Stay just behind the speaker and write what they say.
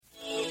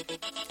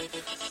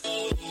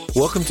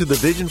Welcome to the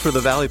Vision for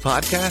the Valley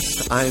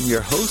podcast. I am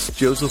your host,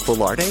 Joseph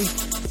Velarde.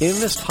 In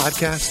this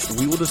podcast,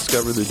 we will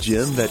discover the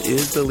gem that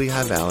is the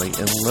Lehigh Valley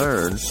and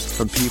learn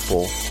from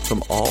people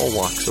from all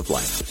walks of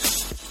life.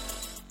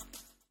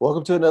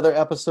 Welcome to another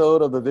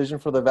episode of the Vision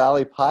for the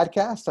Valley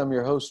podcast. I'm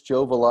your host,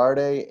 Joe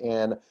Velarde,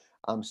 and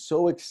I'm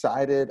so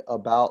excited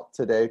about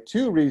today.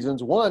 Two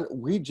reasons. One,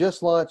 we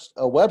just launched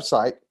a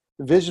website,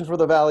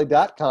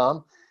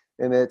 visionforthevalley.com,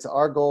 and it's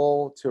our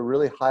goal to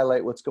really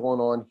highlight what's going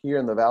on here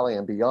in the Valley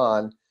and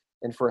beyond,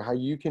 and for how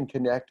you can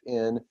connect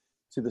in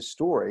to the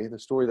story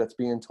that's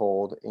being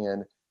told,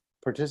 and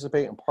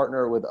participate and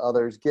partner with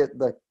others, get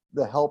the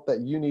help that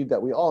you need,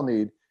 that we all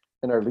need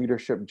in our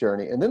leadership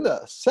journey. And then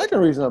the second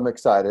reason I'm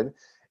excited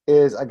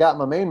is I got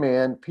my main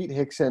man, Pete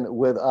Hickson,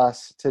 with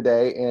us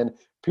today. And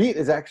Pete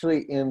is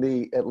actually in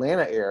the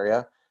Atlanta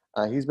area.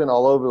 He's been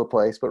all over the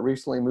place, but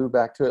recently moved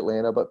back to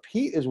Atlanta. But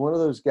Pete is one of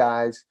those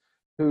guys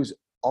who's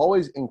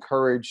always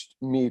encouraged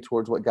me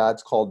towards what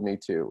God's called me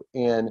to.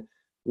 And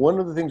one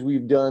of the things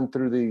we've done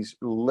through these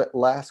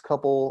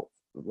several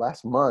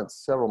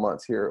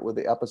months here with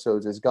the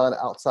episodes is gone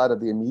outside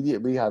of the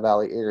immediate Lehigh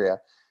Valley area,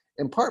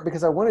 in part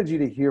because I wanted you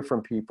to hear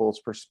from people's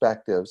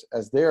perspectives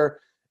as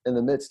they're in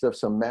the midst of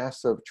some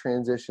massive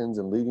transitions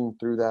and leading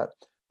through that,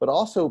 but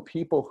also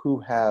people who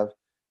have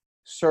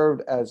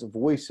served as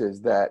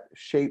voices that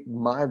shape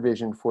my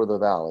vision for the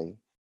Valley,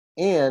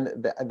 and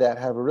that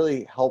have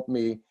really helped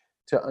me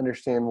to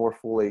understand more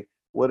fully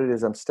what it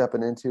is I'm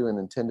stepping into and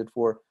intended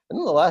for. And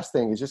then the last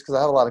thing is just because I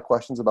have a lot of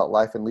questions about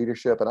life and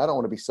leadership, and I don't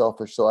want to be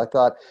selfish. So I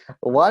thought,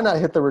 well, why not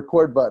hit the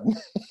record button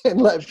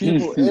and let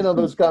people in on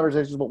those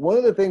conversations? But one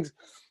of the things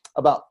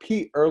about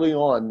Pete early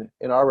on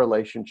in our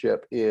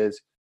relationship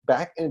is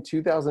back in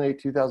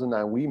 2008,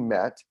 2009, we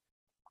met,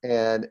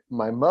 and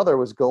my mother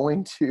was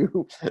going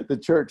to the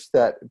church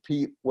that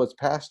Pete was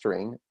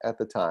pastoring at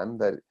the time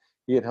that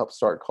he had helped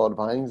start, called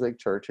Vinings Lake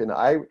Church. And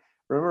I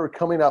remember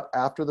coming up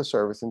after the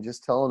service and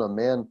just telling him,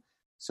 man,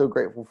 so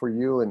grateful for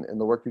you and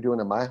the work you're doing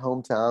in my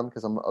hometown,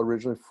 because I'm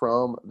originally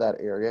from that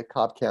area,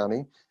 Cobb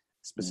County,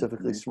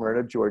 specifically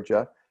Smyrna,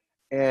 Georgia.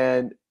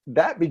 And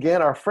that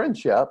began our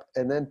friendship.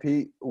 And then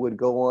Pete would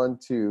go on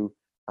to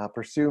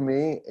pursue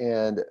me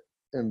and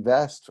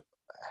invest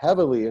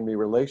heavily in me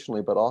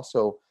relationally, but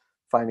also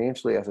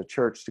financially as a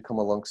church to come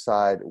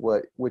alongside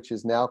which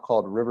is now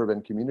called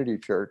Riverbend Community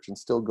Church and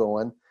still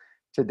going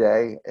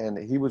today. And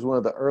he was one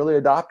of the early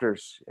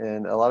adopters.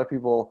 And a lot of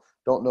people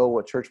don't know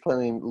what church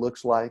planting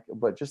looks like,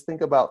 but just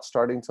think about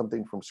starting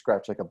something from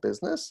scratch, like a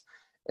business,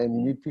 and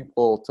you need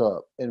people to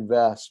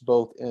invest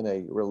both in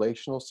a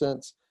relational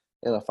sense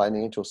and a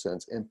financial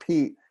sense. And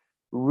Pete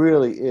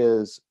really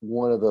is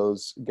one of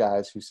those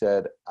guys who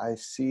said, I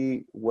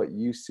see what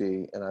you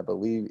see and I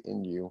believe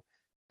in you,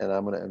 and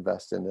I'm going to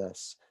invest in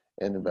this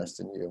and invest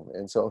in you.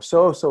 And so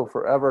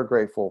forever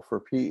grateful for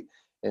Pete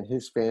and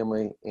his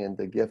family and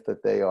the gift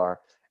that they are.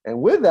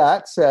 And with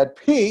that said,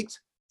 Pete,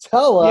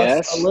 tell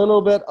us a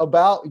little bit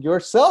about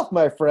yourself,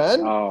 my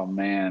friend. Oh,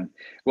 man.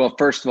 Well,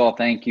 first of all,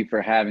 thank you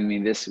for having me.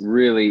 This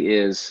really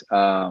is,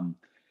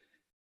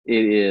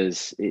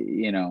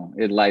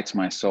 it lights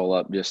my soul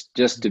up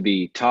just to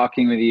be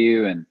talking with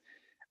you. And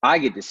I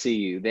get to see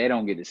you. They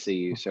don't get to see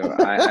you. So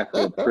I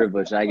feel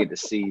privileged. I get to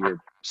see your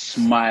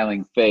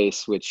smiling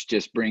face, which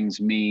just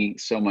brings me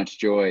so much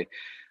joy.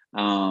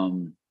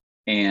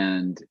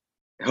 And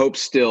Hope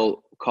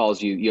still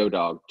calls you Yo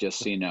Dog, just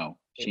so you know.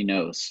 She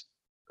knows.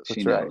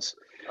 She knows.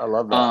 I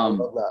love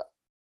that.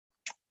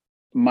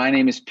 My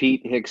name is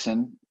Pete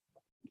Hickson,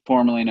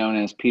 formerly known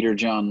as Peter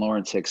John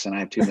Lawrence Hickson. I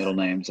have two middle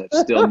names. I've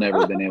still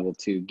never been able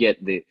to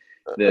get the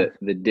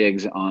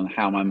digs on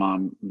how my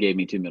mom gave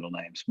me two middle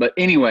names. But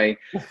anyway,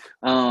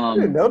 I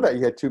didn't know that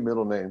you had two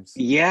middle names.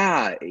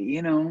 Yeah,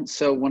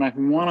 so when I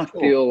want to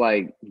feel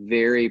like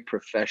very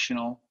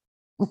professional,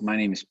 my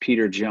name is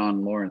Peter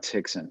John Lawrence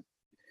Hickson,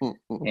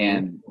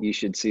 and you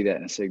should see that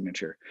in a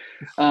signature.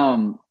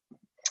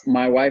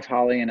 My wife,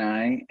 Holly, and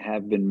I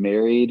have been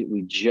married.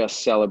 We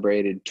just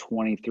celebrated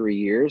 23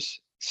 years.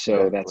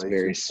 So that's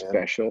very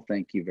special.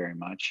 Thank you very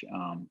much.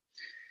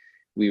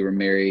 We were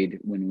married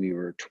when we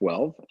were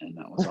 12, and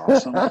that was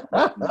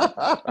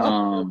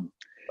awesome.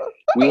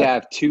 We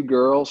have two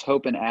girls,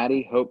 Hope and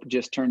Addie. Hope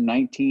just turned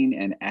 19,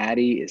 and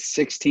Addie is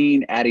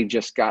 16. Addie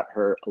just got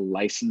her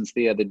license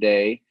the other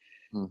day.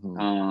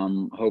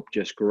 Hope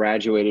just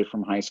graduated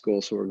from high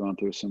school, so we're going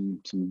through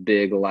some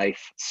big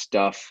life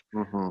stuff.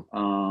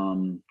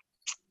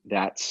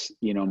 That's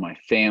my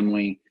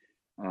family.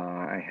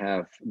 I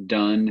have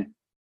done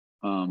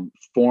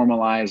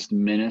formalized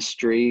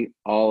ministry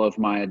all of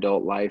my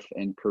adult life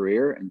and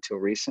career until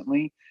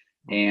recently,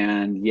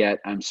 and yet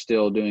I'm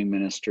still doing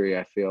ministry,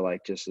 I feel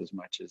like, just as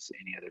much as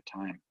any other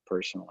time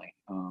personally.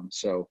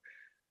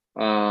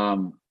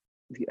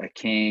 I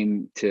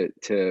came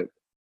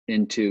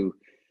into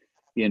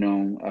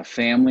a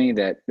family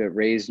that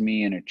raised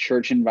me in a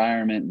church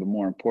environment, but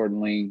more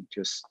importantly,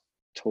 just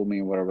told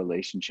me what a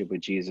relationship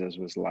with Jesus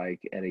was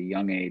like at a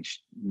young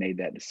age, made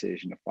that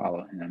decision to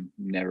follow him,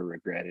 never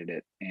regretted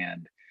it.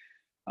 And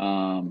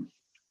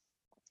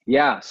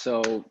Yeah.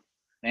 So,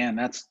 man,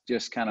 that's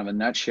just kind of a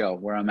nutshell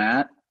where I'm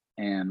at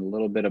and a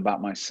little bit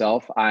about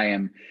myself. I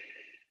am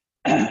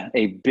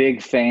a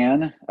big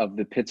fan of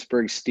the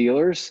Pittsburgh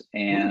Steelers.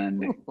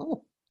 And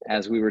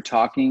as we were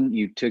talking,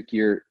 you took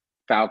your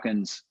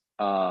Falcons,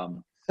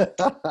 whatever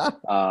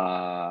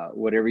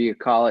you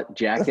call it,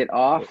 jacket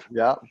off.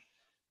 Yeah.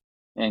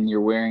 And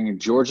you're wearing a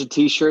Georgia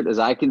t-shirt, as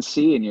I can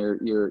see, and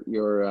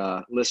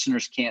your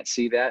listeners can't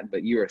see that,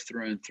 but you are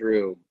through and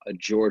through a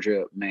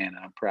Georgia man, and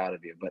I'm proud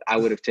of you. But I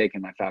would have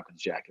taken my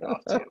Falcons jacket off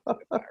too if I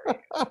were you.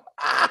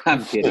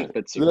 I'm kidding,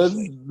 but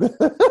seriously.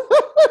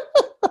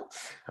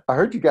 I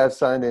heard you guys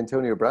signed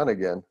Antonio Brown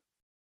again.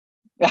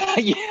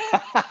 Yeah.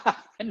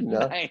 No?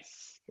 Nice.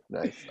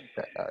 Okay.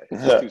 All right.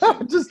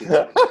 I just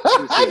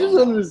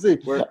wanted to see.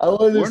 We're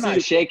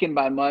not shaken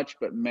by much,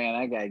 but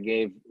man, that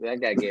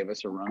guy gave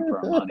us a run for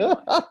our money.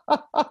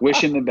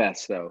 Wish him the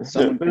best, though.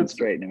 Someone can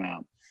straighten him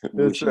out.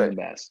 Wish him the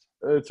best.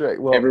 That's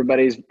right. Well,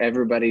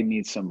 everybody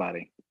needs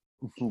somebody.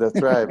 That's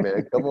right,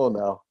 man. Come on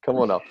now.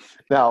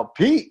 Now,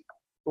 Pete,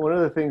 one of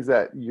the things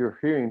that you're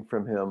hearing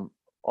from him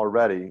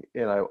already,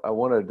 and I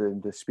wanted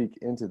to speak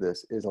into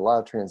this, is a lot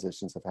of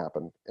transitions have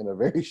happened in a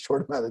very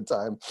short amount of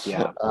time.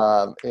 Yeah.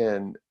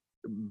 And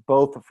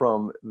both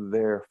from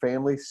their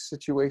family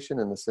situation,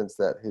 in the sense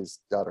that his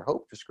daughter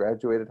Hope just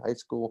graduated high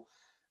school,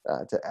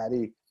 to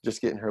Addie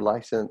just getting her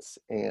license,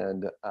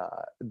 and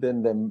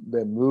then them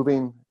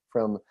moving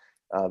from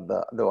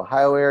the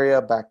Ohio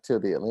area back to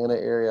the Atlanta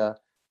area,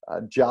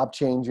 job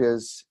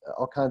changes,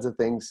 all kinds of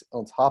things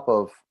on top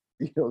of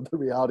the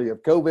reality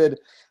of COVID,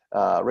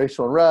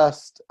 racial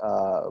unrest,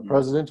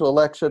 presidential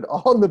election,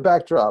 all in the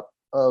backdrop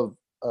of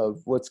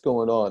what's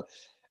going on.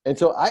 And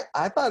so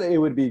I thought it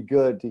would be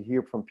good to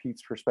hear from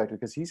Pete's perspective,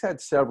 because he's had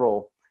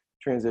several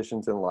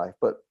transitions in life,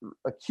 but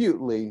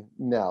acutely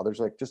now there's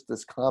like just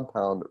this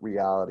compound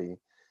reality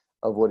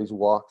of what he's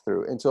walked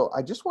through. And so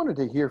I just wanted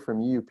to hear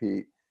from you,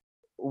 Pete,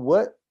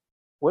 what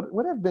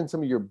have been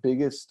some of your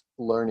biggest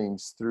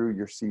learnings through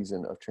your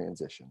season of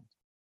transition?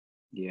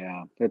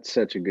 Yeah, that's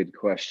such a good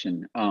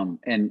question.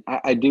 And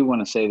I do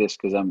want to say this,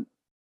 because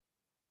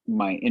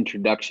my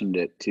introduction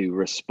to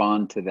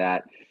respond to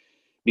that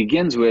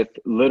begins with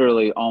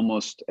literally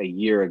almost a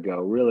year ago.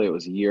 Really, it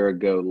was a year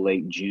ago,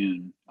 late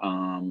June.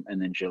 And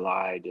then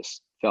July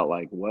just felt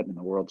like, what in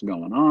the world's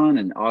going on?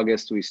 And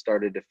August, we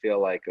started to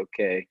feel like,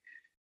 okay,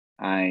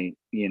 we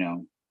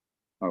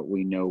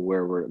know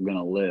where we're going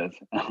to live.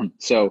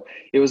 So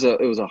it was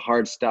a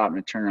hard stop and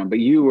a turnaround. But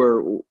you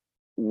were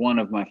one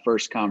of my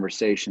first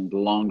conversations,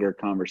 longer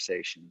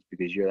conversations,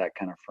 because you're that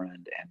kind of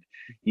friend. And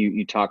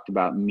you talked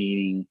about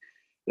meeting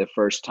the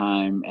first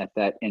time at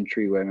that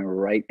entryway. I remember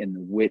right in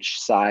which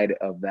side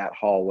of that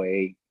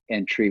hallway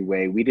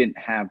entryway. We didn't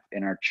have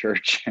in our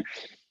church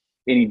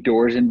any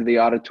doors into the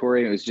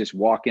auditorium. It was just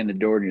walk in the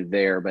door and you're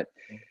there. But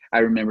I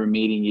remember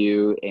meeting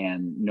you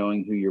and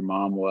knowing who your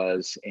mom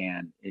was,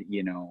 and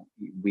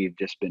we've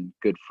just been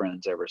good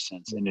friends ever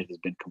since, and it has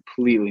been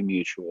completely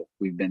mutual.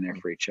 We've been there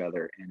for each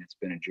other, and it's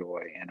been a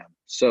joy, and I'm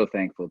so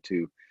thankful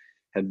to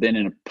have been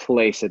in a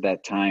place at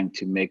that time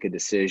to make a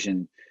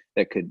decision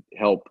that could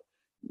help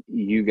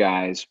you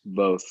guys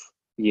both,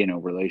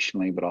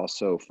 relationally, but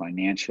also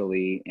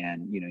financially.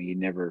 And you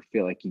never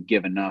feel like you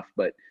give enough,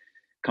 but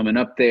coming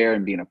up there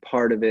and being a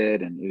part of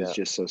it, and it was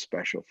just so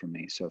special for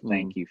me. So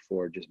thank you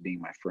for just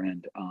being my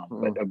friend.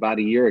 But about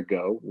a year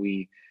ago,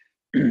 we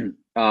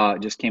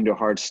just came to a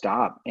hard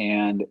stop.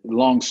 And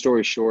long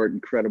story short,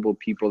 incredible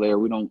people there.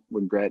 We don't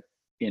regret,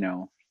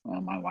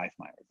 my wife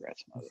might regret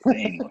some of it. But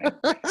anyway,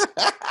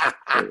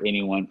 for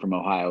anyone from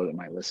Ohio that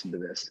might listen to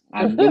this,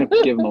 I'm going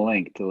to give them a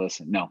link to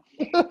listen. No,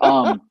 it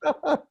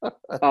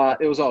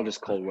was all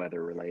just cold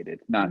weather related,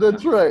 not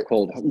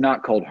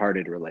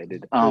cold-hearted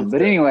related.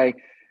 But anyway,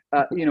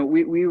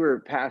 we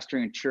were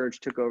pastoring a church,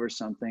 took over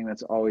something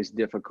that's always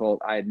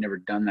difficult. I had never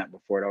done that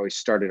before. I'd always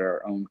started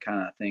our own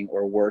kind of thing,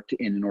 or worked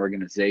in an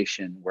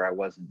organization where I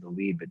wasn't the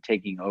lead, but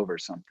taking over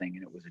something.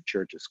 And it was a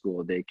church, a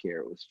school, a daycare.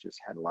 It was just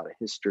had a lot of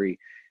history.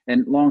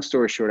 And long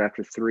story short,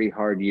 after 3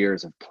 hard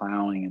years of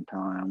plowing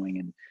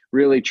and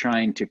really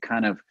trying to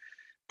kind of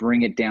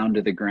bring it down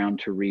to the ground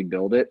to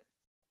rebuild it,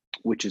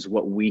 which is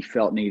what we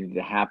felt needed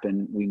to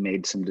happen, we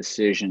made some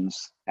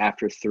decisions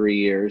after 3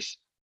 years.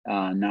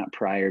 Not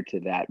prior to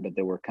that, but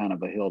there were kind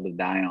of a hill to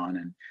die on,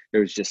 and there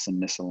was just some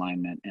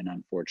misalignment, and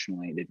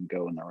unfortunately it didn't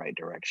go in the right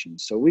direction.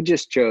 So I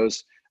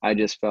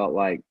just felt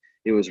like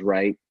it was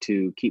right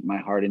to keep my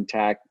heart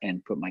intact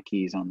and put my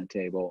keys on the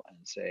table and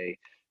say,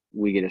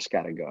 we just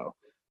got to go.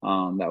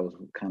 That was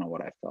kind of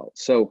what I felt.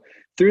 So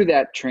through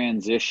that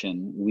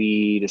transition,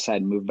 we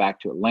decided to move back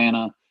to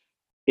Atlanta.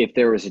 If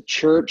there was a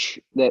church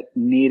that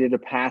needed a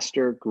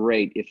pastor,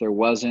 great. If there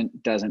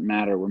wasn't, doesn't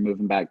matter. We're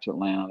moving back to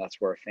Atlanta. That's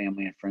where our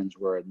family and friends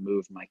were. I'd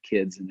moved my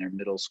kids in their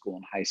middle school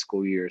and high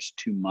school years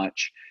too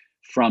much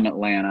from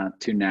Atlanta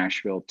to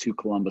Nashville to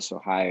Columbus,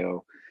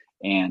 Ohio,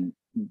 and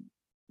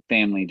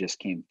family just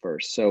came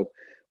first. So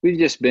we've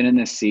just been in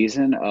this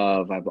season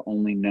of, I've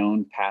only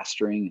known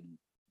pastoring and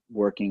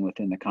working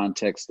within the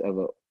context of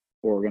an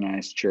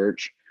organized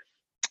church.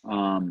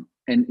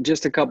 And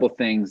just a couple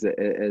things that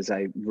as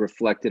I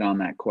reflected on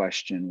that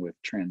question with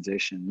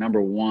transition.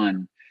 Number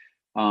one,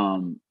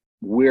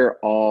 we're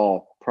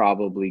all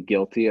probably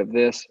guilty of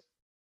this,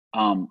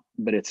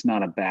 but it's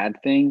not a bad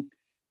thing.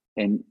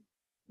 And,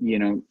 you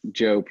know,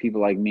 Joe, people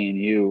like me and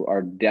you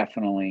are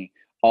definitely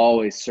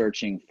always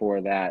searching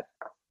for that.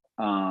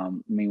 I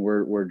mean,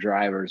 we're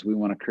drivers. We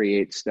want to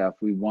create stuff.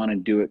 We want to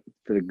do it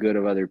for the good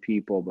of other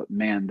people. But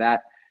man,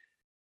 that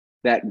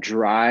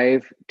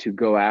drive to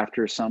go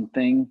after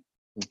something,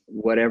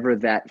 whatever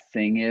that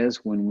thing is,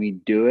 when we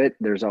do it,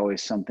 there's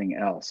always something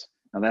else.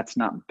 Now that's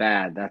not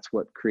bad. That's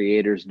what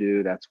creators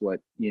do. That's what,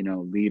 you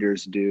know,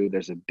 leaders do.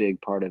 There's a big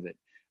part of it.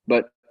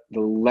 But the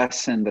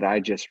lesson that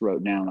I just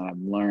wrote down that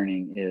I'm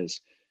learning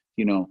is,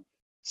 you know,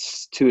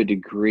 to a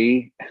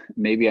degree,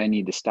 maybe I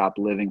need to stop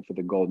living for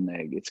the golden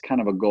egg. It's kind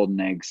of a golden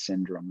egg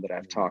syndrome that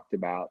I've talked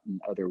about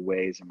in other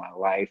ways in my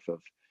life, of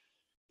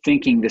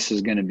thinking this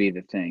is going to be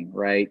the thing,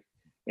 right?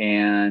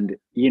 And,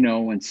 you know,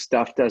 when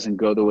stuff doesn't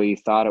go the way you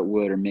thought it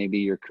would, or maybe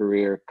your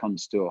career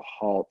comes to a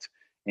halt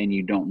and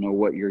you don't know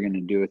what you're going to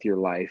do with your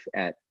life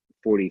at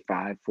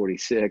 45,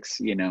 46,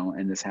 you know,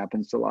 and this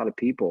happens to a lot of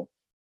people.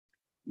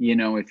 You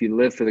know, if you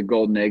live for the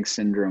golden egg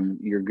syndrome,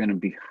 you're going to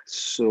be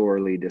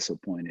sorely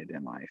disappointed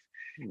in life.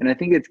 And I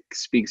think it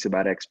speaks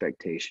about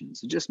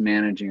expectations, just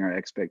managing our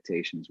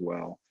expectations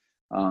well.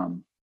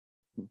 When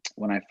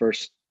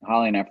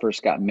Holly and I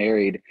first got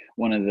married,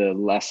 one of the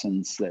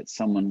lessons that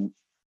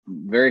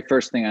very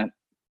first thing I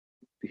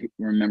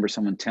remember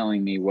someone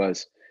telling me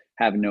was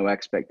have no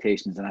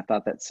expectations. And I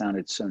thought that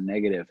sounded so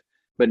negative,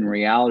 but in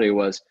reality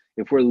was,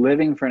 if we're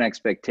living for an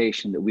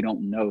expectation that we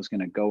don't know is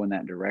going to go in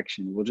that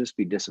direction, we'll just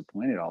be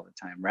disappointed all the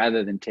time,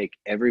 rather than take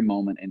every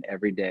moment and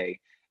every day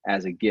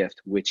as a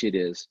gift, which it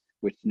is,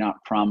 with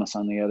not promise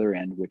on the other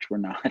end, which we're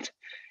not,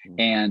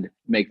 and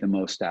make the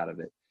most out of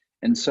it.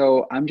 And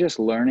so I'm just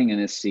learning in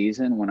this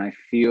season when I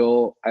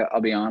feel, I'll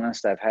be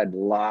honest, I've had a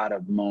lot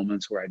of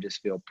moments where I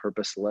just feel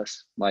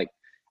purposeless. Like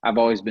I've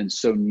always been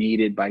so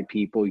needed by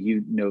people.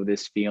 You know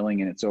this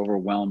feeling, and it's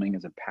overwhelming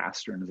as a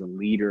pastor and as a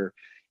leader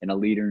in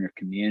your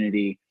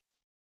community.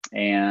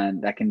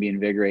 And that can be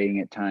invigorating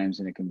at times,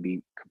 and it can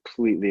be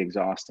completely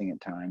exhausting at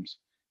times.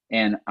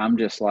 And I'm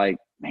just like,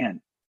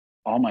 man,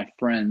 all my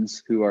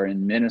friends who are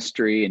in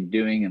ministry and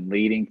doing and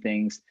leading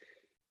things,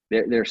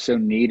 they're so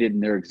needed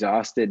and they're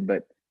exhausted,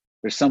 but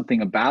there's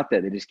something about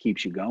that just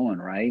keeps you going,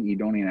 right? You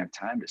don't even have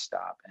time to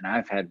stop. And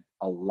I've had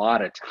a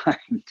lot of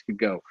time to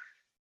go,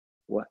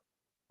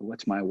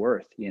 what's my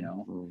worth, you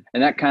know?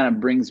 And that kind of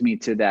brings me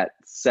to that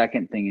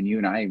second thing. And you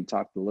and I even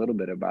talked a little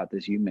bit about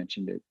this. You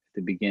mentioned it at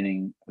the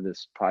beginning of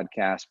this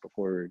podcast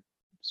before we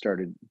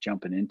started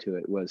jumping into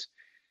it.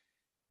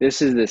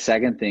 This is the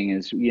second thing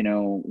is, you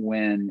know,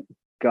 when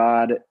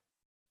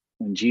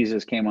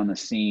Jesus came on the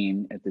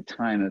scene at the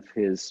time of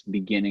his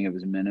beginning of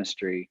his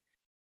ministry,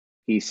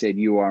 he said,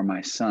 "You are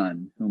my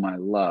son, whom I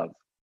love,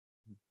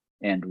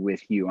 and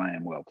with you I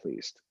am well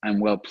pleased." I'm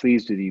well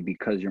pleased with you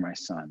because you're my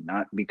son,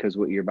 not because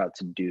what you're about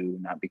to do,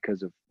 not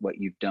because of what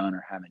you've done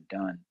or haven't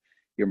done.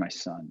 You're my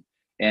son.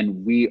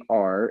 And we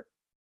are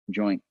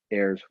joint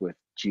heirs with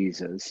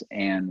Jesus,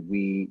 and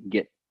we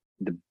get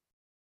the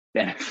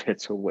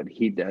benefits of what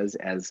he does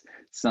as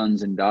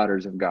sons and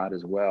daughters of God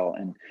as well.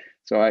 And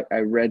so I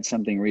read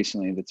something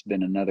recently that's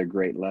been another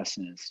great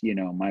lesson is, you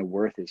know, my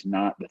worth is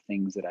not the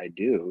things that I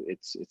do.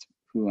 It's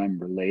who I'm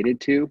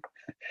related to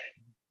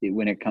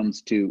when it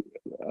comes to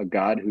a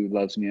God who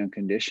loves me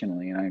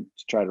unconditionally. And I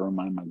try to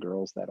remind my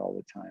girls that all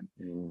the time.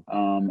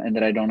 And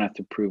that I don't have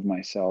to prove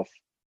myself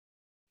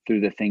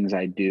through the things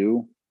I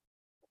do.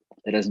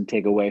 It doesn't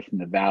take away from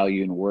the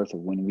value and worth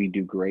of when we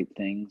do great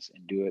things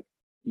and do it,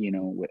 you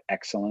know, with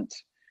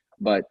excellence.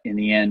 But in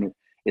the end,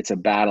 it's a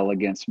battle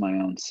against my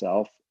own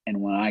self. And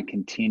when I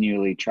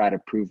continually try to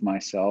prove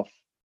myself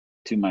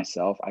to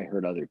myself, I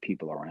hurt other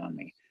people around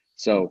me.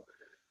 So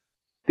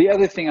the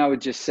other thing I would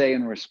just say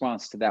in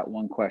response to that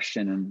one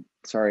question, and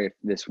sorry if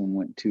this one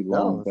went too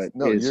long,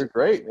 you're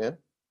great, man.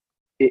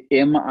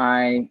 Am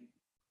I,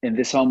 and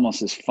this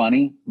almost is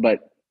funny,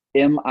 but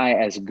am I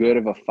as good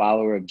of a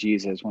follower of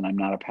Jesus when I'm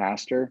not a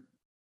pastor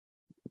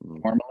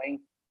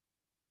normally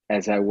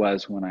as I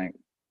was when I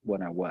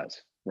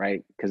was,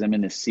 right? Because I'm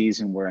in this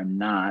season where I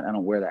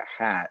don't wear that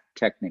hat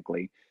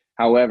technically.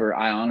 However,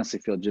 I honestly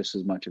feel just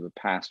as much of a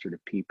pastor to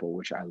people,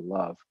 which I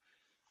love.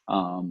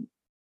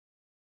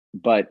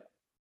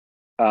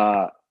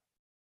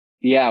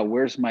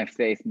 Where's my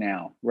faith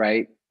now,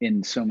 right?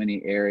 In so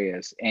many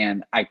areas.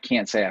 And I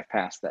can't say I've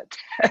passed that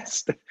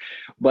test,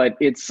 but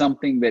it's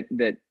something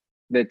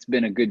that's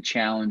been a good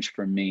challenge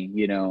for me,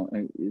 you know,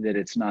 that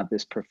it's not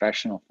this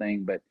professional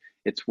thing, but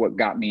it's what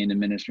got me into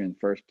ministry in the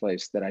first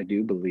place, that I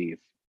do believe,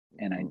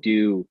 and I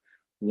do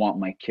want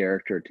my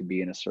character to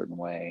be in a certain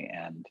way.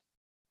 And,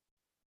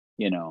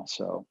 you know,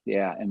 so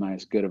yeah, am I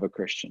as good of a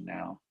Christian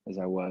now as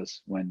I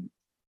was when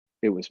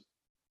it was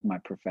my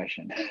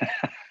profession?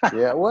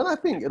 Yeah, well, I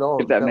think it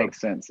all, if that makes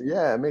sense.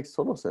 Yeah, it makes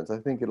total sense. I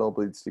think it all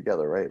bleeds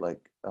together, right? Like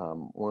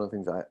one of the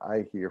things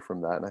I hear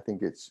from that, and I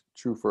think it's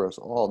true for us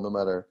all, no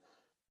matter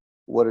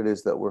what it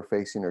is that we're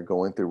facing or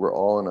going through. We're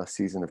all in a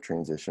season of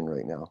transition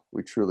right now.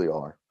 We truly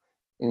are.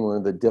 And one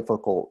of the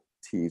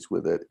difficulties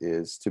with it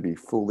is to be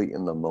fully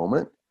in the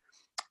moment.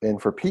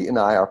 And for Pete and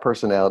I, our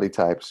personality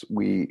types,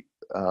 we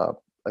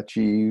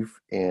achieve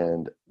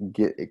and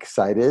get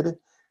excited.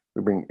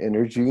 We bring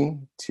energy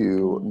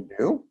to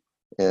new,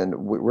 and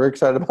we're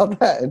excited about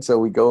that. And so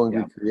we go and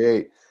we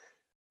create.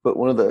 But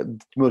one of the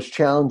most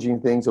challenging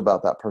things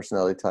about that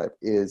personality type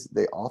is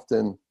they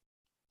often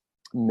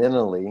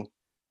mentally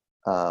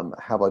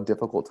have a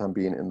difficult time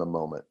being in the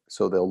moment.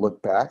 So they'll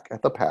look back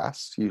at the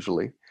past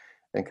usually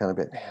and kind of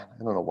be, man,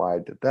 I don't know why I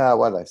did that.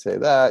 Why did I say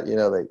that? You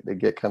know, they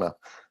get kind of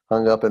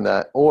hung up in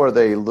that. Or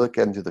they look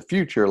into the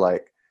future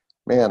like,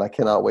 man, I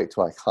cannot wait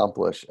till I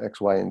accomplish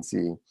X, Y, and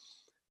Z.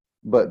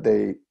 But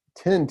they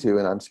tend to,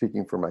 and I'm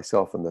speaking for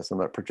myself in this, I'm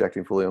not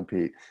projecting fully on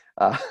Pete,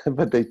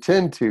 but they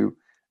tend to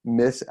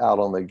miss out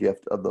on the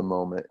gift of the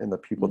moment and the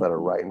people that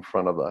are right in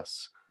front of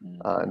us,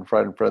 in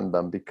front of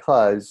them,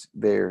 because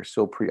they're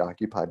so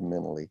preoccupied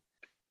mentally.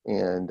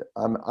 And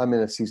I'm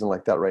in a season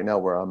like that right now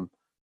where I'm,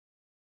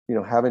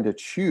 having to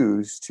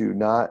choose to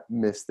not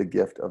miss the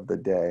gift of the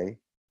day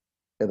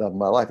and of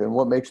my life. And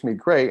what makes me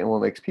great and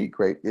what makes Pete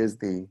great is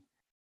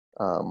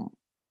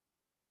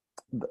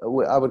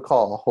what I would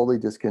call a holy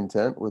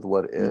discontent with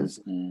what is.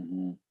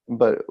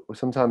 But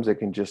sometimes we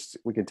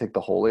can take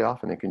the holy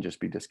off and it can just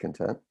be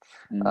discontent.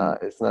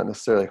 It's not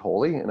necessarily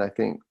holy. And I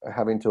think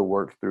having to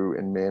work through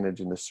and manage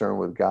and discern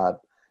with God,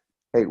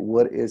 hey,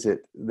 what is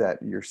it that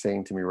you're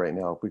saying to me right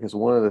now? Because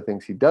one of the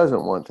things he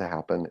doesn't want to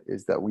happen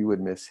is that we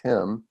would miss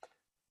him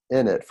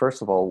in it.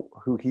 First of all,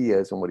 who he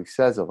is and what he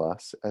says of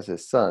us as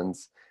his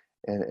sons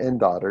and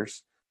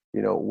daughters,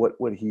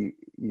 what he,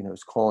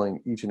 is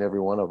calling each and every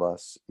one of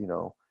us,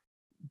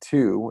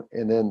 to.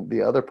 And then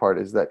the other part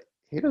is that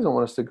he doesn't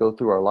want us to go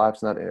through our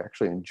lives not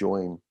actually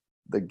enjoying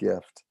the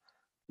gift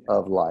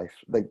of life.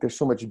 Like, there's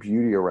so much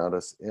beauty around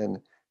us, and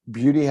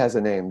beauty has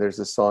a name. There's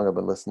this song I've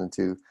been listening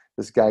to.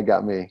 This guy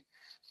got me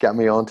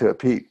onto it.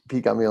 Pete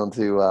got me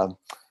onto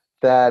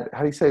Thad. How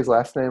do you say his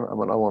last name? I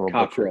want to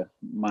Cockrell.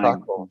 My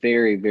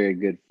very, very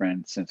good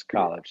friend since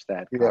college,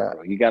 Thad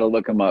Cockrell. You got to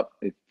look him up.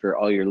 For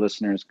all your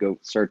listeners, go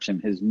search him.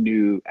 His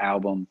new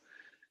album,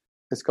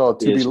 it's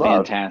called To Be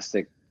Loved.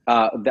 Fantastic.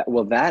 That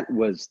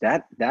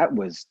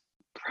was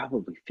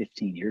probably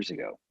 15 years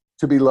ago.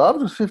 To Be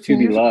Loved was 15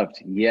 years ago? To Be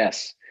Loved,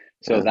 yes.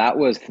 So that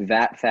was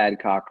that Thad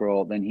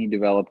Cockrell. Then he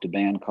developed a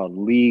band called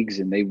Leagues,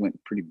 and they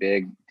went pretty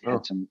big.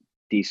 Had some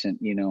decent,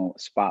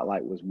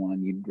 Spotlight was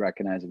one you'd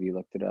recognize if you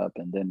looked it up.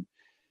 And then,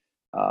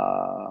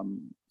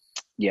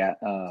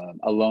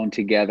 Alone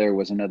Together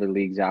was another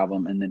Leagues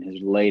album. And then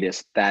his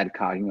latest,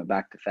 he went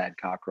back to Thad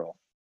Cockrell,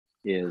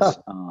 is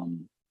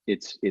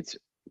it's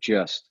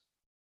just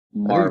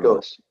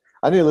marvelous.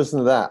 I need to listen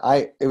to that.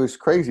 It was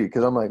crazy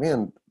because I'm like,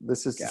 man,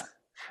 this is. Yeah.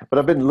 But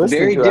I've been listening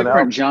very to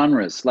different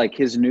genres. Like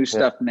his new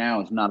stuff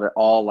now is not at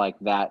all like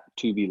that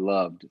To Be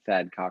Loved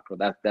Thad Cockrell.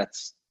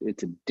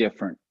 It's a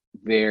different,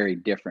 very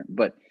different.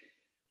 But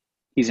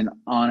he's an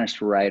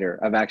honest writer.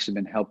 I've actually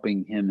been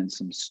helping him in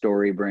some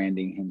story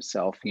branding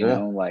himself. Which I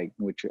know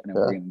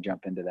we're going to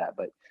jump into that.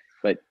 But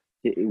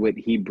what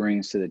he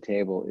brings to the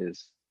table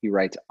is he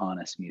writes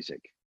honest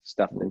music,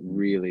 stuff that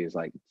really is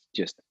like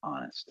just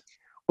honest.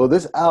 Well,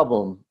 this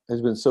album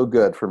has been so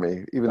good for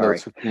me, even though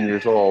it's 15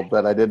 years old,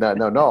 that I did not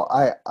know. No,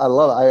 I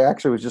love it. I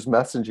actually was just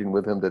messaging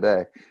with him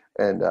today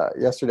and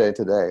yesterday and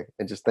today,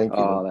 and just thanking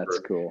him. Oh, that's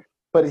cool.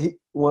 But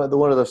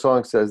one of the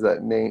songs says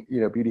that name,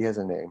 beauty has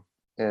a name,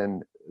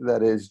 and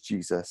that is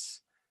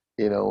Jesus.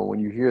 When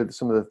you hear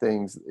some of the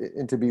things,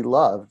 and to be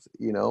loved,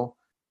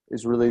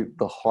 is really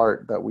the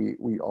heart that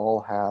we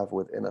all have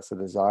within us, a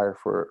desire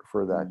for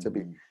that, to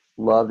be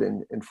loved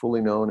and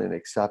fully known and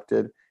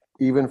accepted.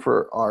 Even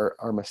for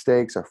our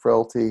mistakes, our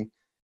frailty,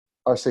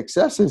 our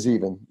successes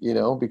even,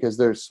 because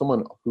there's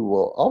someone who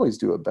will always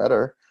do it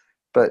better,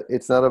 but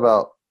it's not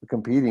about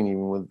competing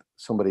even with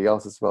somebody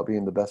else. It's about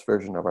being the best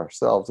version of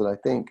ourselves. And I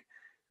think,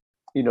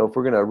 if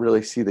we're going to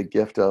really see the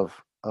gift of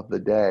the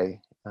day,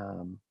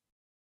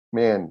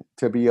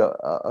 to be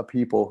a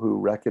people who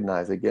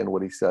recognize, again,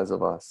 what he says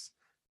of us,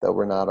 that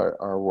we're not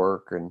our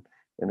work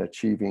and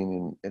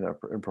achieving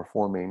and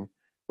performing.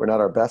 We're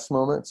not our best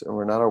moments and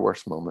we're not our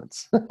worst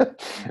moments.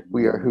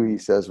 We are who he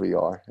says we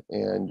are.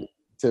 And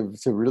to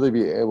really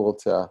be able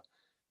to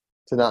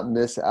not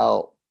miss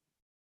out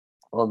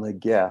on the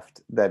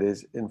gift that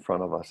is in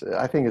front of us.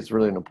 I think it's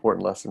really an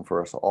important lesson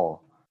for us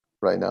all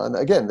right now. And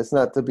again, it's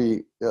not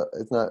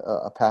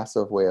a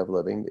passive way of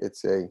living.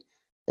 It's hey,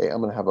 I'm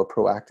going to have a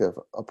proactive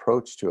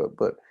approach to it,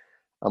 but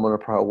I'm going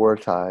to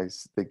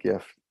prioritize the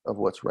gift of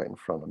what's right in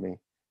front of me.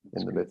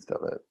 In the midst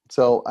of it.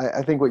 So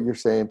I think what you're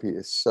saying, Pete,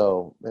 is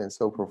so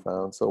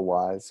profound, so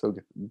wise, so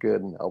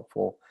good and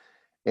helpful.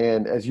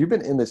 And as you've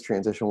been in this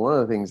transition, one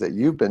of the things that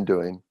you've been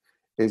doing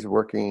is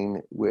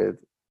working with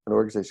an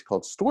organization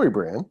called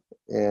StoryBrand.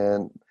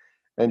 And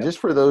just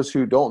for those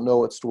who don't know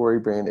what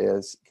StoryBrand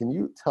is, can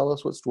you tell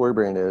us what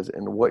StoryBrand is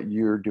and what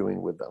you're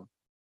doing with them?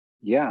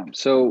 Yeah.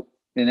 So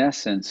in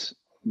essence,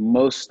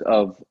 most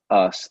of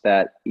us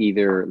that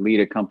either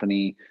lead a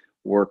company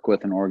work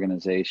with an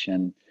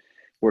organization,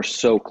 we're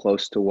so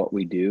close to what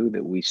we do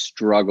that we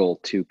struggle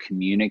to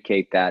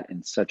communicate that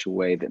in such a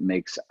way that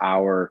makes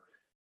our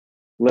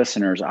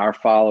listeners, our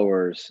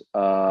followers,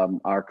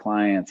 our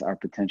clients, our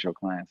potential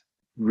clients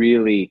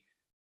really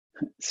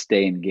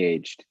stay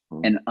engaged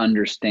and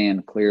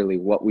understand clearly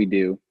what we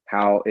do,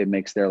 how it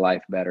makes their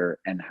life better,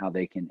 and how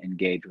they can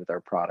engage with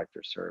our product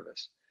or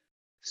service.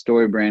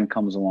 StoryBrand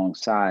comes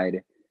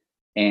alongside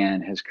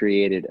and has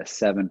created a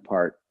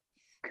 7-part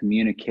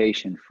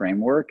communication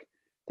framework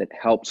that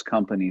helps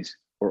companies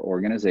or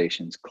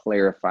organizations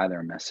clarify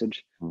their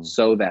message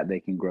so that they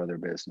can grow their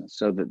business,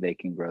 so that they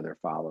can grow their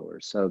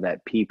followers, so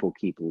that people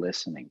keep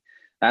listening.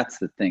 That's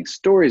the thing.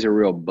 Story is a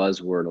real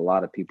buzzword. A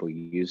lot of people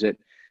use it.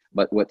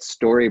 But what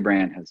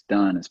StoryBrand has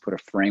done is put a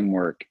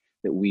framework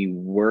that we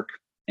work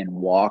and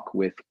walk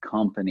with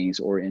companies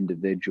or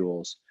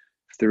individuals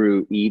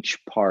through each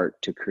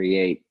part to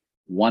create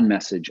one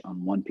message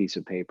on one piece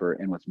of paper.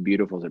 And what's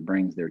beautiful is it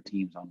brings their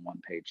teams on one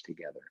page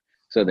together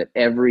so that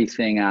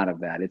everything out of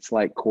that, it's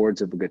like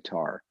chords of a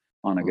guitar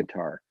on a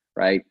guitar,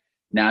 right?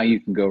 Now you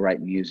can go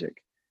write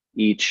music.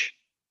 Each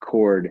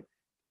chord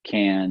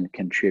can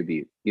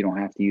contribute. You don't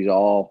have to use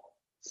all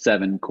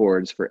 7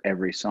 chords for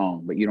every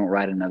song, but you don't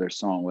write another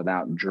song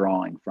without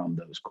drawing from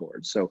those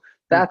chords. So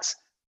that's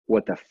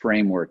what the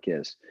framework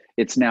is.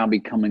 It's now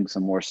becoming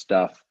some more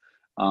stuff.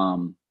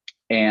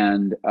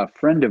 And a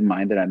friend of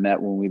mine that I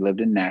met when we lived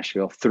in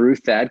Nashville through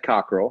Thad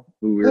Cockrell,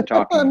 who we were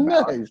talking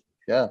about. Nice.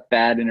 Yeah.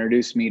 Thad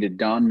introduced me to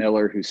Don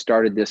Miller, who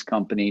started this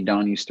company.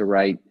 Don used to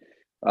write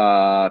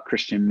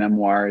Christian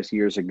memoirs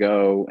years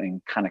ago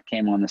and kind of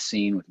came on the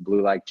scene with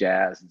Blue Like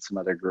Jazz and some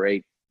other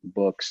great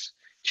books,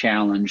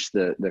 challenged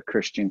the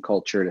Christian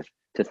culture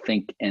to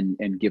think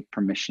and give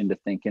permission to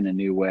think in a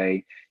new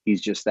way.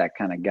 He's just that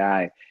kind of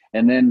guy.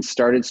 And then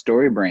started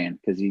StoryBrand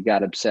because he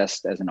got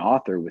obsessed as an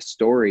author with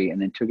story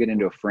and then took it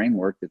into a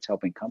framework that's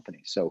helping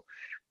companies. So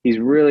he's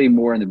really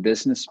more in the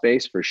business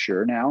space for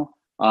sure now.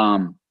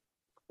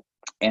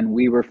 And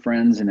we were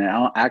friends and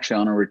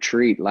actually on a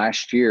retreat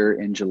last year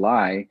in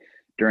July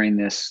during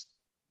this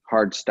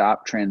hard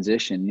stop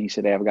transition. He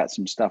said, "Hey, I've got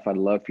some stuff I'd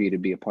love for you to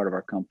be a part of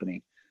our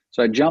company."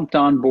 So I jumped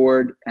on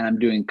board and I'm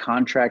doing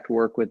contract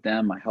work with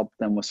them. I helped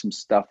them with some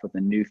stuff with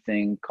a new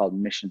thing called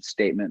Mission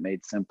Statement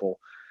Made Simple.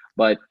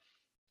 But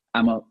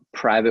I'm a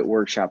private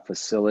workshop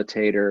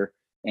facilitator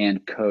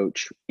and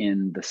coach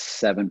in the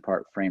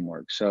 7-part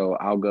framework. So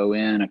I'll go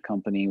in, a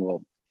company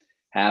will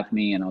have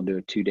me and I'll do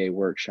a 2-day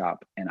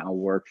workshop and I'll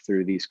work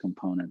through these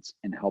components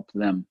and help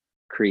them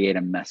create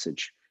a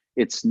message.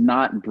 It's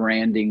not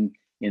branding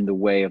in the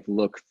way of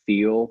look,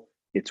 feel,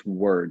 it's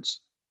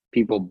words.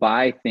 People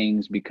buy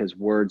things because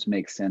words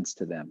make sense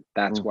to them.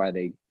 That's why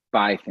they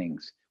buy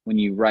things. When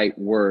you write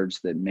words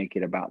that make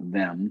it about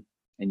them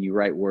and you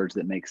write words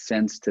that make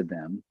sense to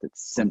them,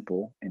 that's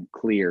simple and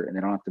clear, and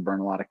they don't have to burn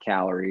a lot of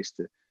calories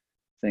to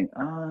think,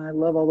 oh, I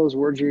love all those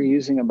words you're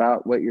using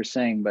about what you're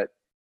saying, but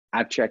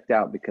I've checked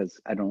out because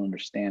I don't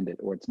understand it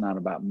or it's not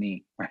about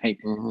me, right?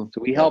 So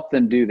we help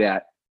them do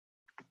that.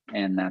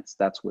 And that's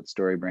what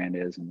StoryBrand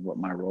is and what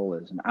my role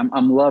is. And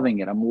I'm loving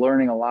it. I'm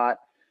learning a lot.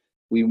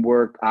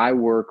 I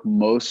work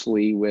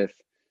mostly with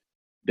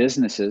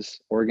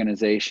businesses,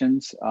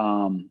 organizations.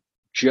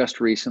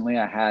 Just recently,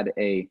 I had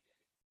a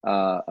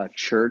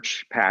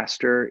church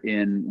pastor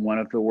in one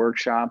of the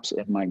workshops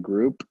in my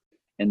group.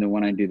 And then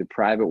when I do the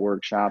private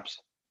workshops,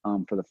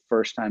 for the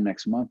first time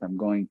next month, I'm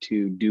going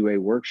to do a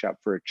workshop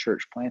for a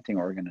church planting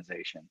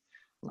organization.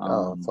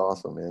 Oh, that's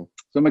awesome, man.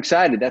 So I'm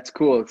excited. That's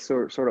cool. It's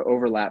sort of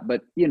overlap.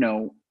 But,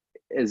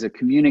 as a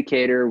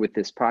communicator with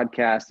this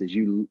podcast, as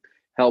you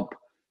help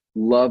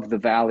love the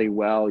Valley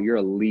well, you're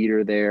a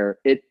leader there.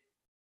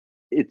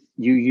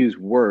 You use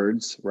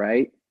words,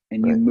 right?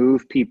 And you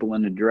move people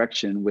in a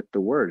direction with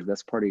the words.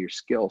 That's part of your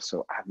skill.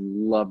 So I've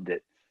loved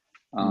it.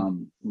 A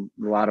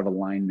lot of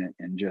alignment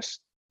and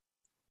just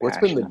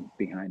passion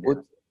behind it.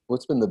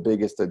 What's been the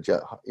biggest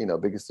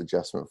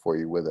adjustment for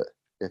you with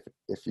it?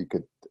 If you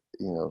could,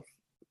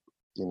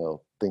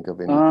 think of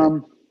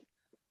anything.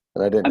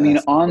 And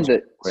on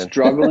the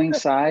struggling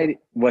side,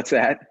 what's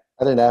that?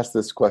 I didn't ask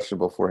this question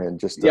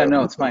beforehand.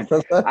 No, it's fine.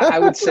 I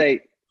would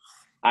say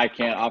I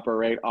can't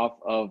operate off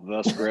of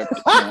the script.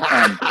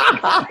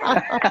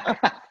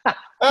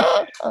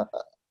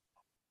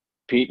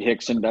 Pete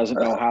Hickson doesn't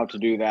know how to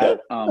do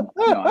that.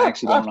 I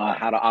actually don't know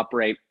how to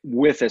operate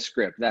with a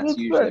script. That's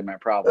usually my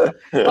problem.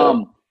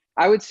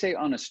 I would say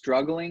on a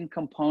struggling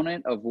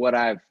component of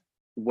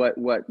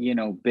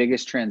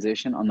biggest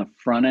transition on the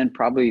front end,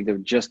 probably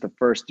just the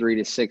first 3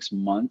 to 6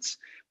 months.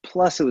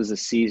 Plus it was a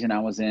season I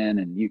was in,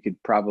 and you could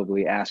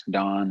probably ask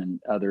Don and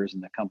others in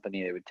the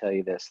company, they would tell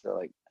you this. They're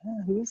like,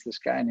 who is this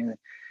guy? And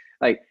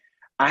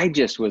I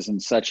just was in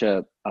such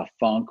a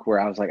funk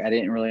where I was like, I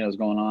didn't really know what was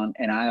going on.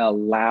 And I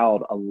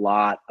allowed a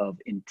lot of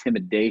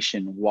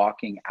intimidation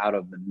walking out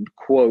of the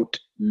quote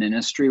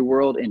ministry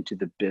world into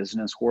the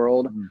business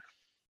world.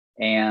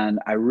 And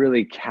I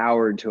really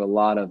cowered to a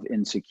lot of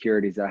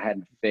insecurities. I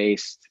hadn't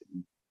faced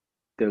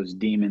those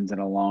demons in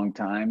a long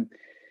time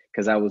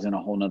because I was in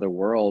a whole nother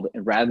world.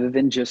 And rather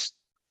than just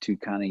to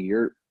kind of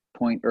your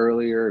point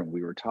earlier, and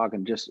we were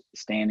talking just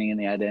standing in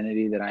the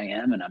identity that I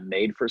am and I'm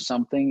made for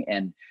something,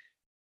 and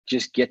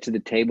just get to the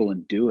table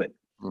and do it.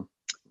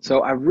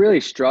 So I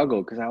really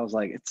struggled because I was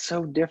like, it's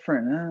so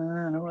different.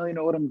 I don't really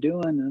know what I'm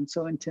doing. I'm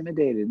so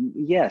intimidated. And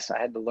yes, I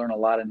had to learn a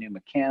lot of new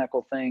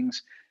mechanical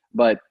things,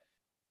 but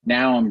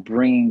now I'm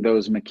bringing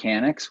those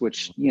mechanics,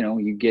 which, you know,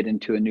 you get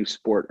into a new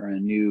sport or a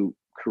new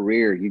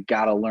career, you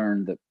got to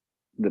learn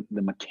the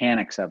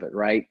mechanics of it,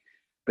 right?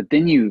 But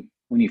then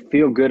when you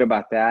feel good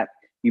about that,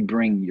 you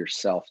bring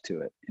yourself to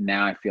it. And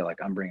now I feel like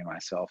I'm bringing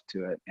myself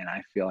to it, and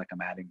I feel like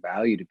I'm adding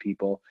value to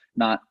people,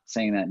 not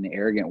saying that in an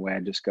arrogant way. I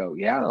just go,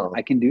 yeah,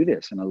 I can do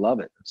this, and I love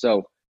it.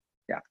 So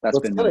yeah, that's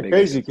been kind of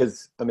crazy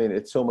because, I mean,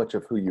 it's so much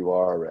of who you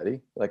are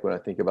already. Like when I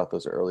think about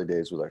those early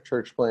days with our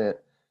church plant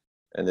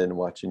and then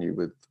watching you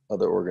with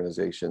other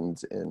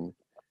organizations, and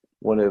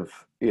one of,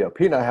 you know,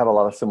 Pete and I have a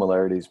lot of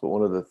similarities, but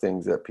one of the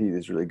things that Pete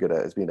is really good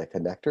at is being a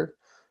connector.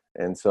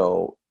 And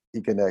so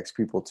he connects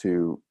people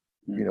to,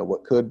 you know,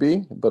 what could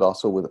be, but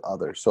also with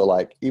others. So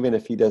like, even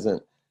if he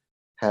doesn't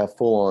have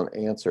full on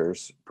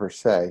answers per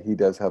se, he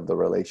does have the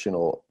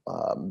relational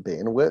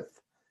bandwidth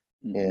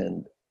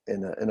and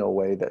in a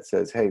way that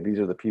says, hey, these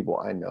are the people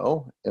I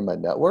know in my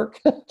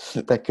network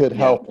that could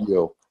help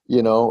you,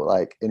 you know,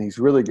 like, and he's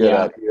really good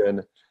at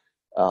even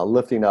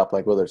lifting up,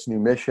 like whether it's new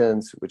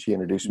missions, which he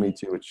introduced me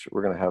to, which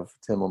we're going to have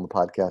Tim on the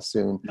podcast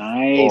soon.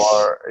 Nice.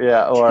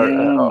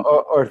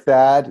 Or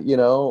Thad, you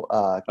know,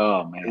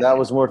 oh man, that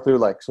was more through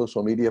like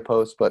social media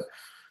posts. But,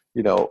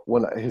 you know,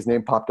 when his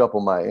name popped up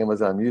on my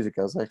Amazon Music,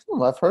 I was like,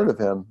 I've heard of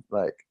him.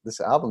 Like, this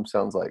album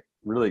sounds like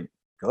really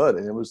good.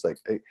 And it was like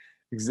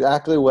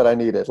exactly what I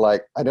needed.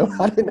 Like, I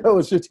didn't know it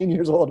was 15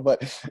 years old,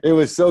 but it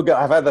was so good.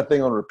 I've had that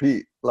thing on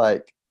repeat,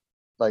 like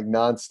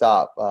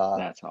nonstop.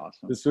 That's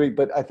awesome. This week.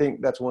 But I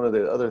think that's one of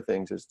the other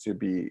things is to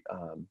be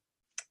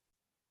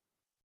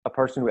a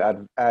person who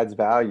adds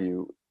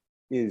value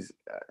is,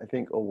 I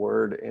think, a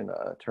word in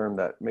a term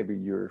that maybe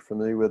you're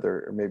familiar with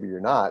or maybe you're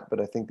not. But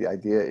I think the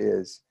idea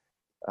is,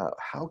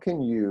 how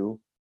can you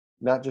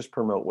not just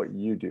promote what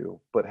you do,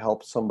 but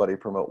help somebody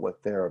promote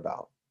what they're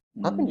about?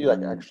 How can you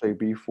like actually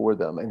be for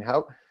them? And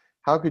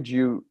how could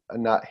you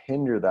not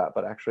hinder that,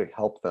 but actually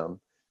help them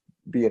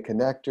be a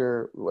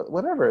connector,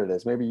 whatever it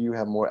is? Maybe you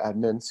have more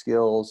admin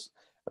skills.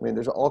 I mean,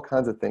 there's all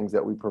kinds of things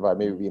that we provide,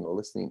 maybe being a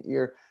listening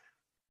ear,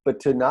 but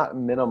to not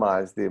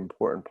minimize the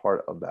important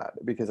part of that,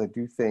 because I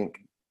do think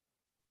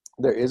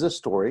there is a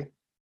story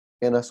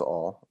in us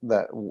all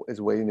that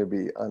is waiting to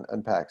be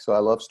unpacked. So I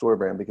love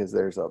StoryBrand because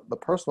there's the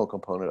personal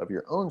component of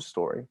your own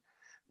story,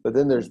 but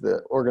then there's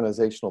the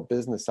organizational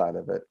business side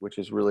of it, which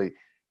is really,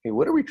 hey,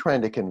 what are we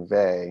trying to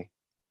convey?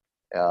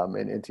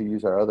 And to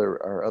use our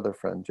other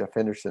friend Jeff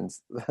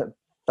Henderson's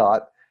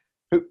thought,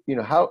 you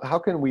know, how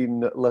can we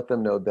let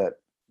them know that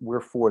we're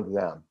for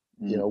them?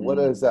 You know, what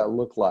does that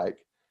look like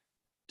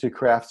to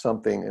craft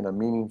something in a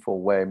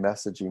meaningful way,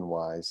 messaging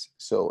wise,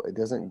 so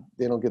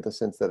they don't get the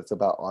sense that it's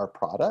about our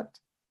product,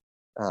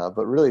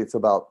 but really it's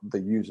about the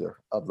user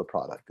of the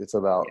product. It's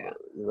about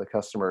the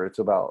customer. It's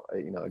about,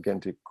 you know, again,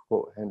 to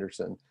quote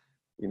Henderson,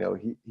 you know,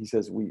 he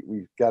says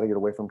we've got to get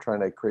away from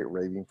trying to create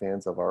raving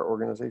fans of our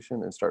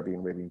organization and start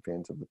being raving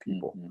fans of the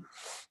people.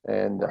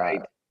 And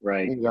right.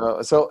 You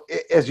know, so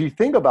as you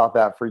think about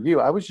that for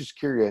you, I was just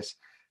curious,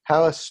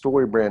 how has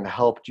StoryBrand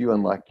helped you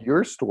unlock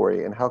your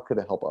story, and how could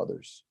it help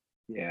others?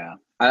 Yeah,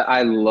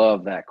 I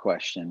love that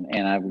question,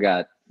 and I've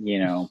got, you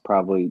know,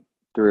 probably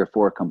 3 or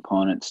 4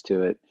 components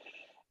to it.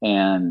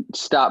 And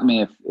stop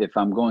me if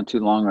I'm going too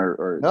long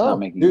or it's not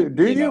making.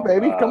 Do you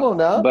baby? Come on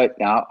now. But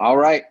all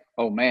right.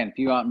 Oh man, if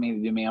you want me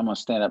to do me, I'm gonna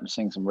stand up and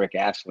sing some Rick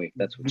Astley. If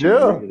that's what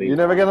you're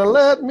never gonna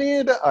let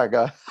me down. I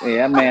got.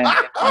 Yeah, man.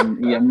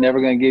 I'm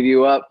never gonna give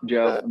you up,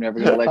 Joe. I'm never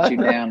gonna let you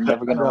down. I'm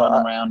never gonna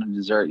run around and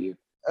desert you.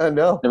 I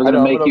know. Never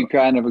gonna make you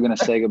cry. Never gonna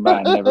say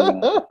goodbye. I'm never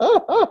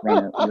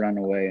gonna run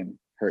away and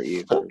hurt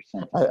you or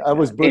something. I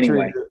was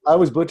butchering. Anyway. I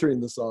was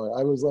butchering the song.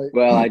 I was like,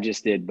 well, I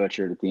just did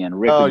butcher it at the end.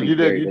 Rick you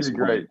did. You did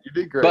great. You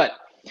did great. But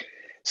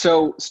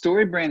so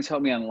StoryBrand's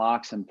helped me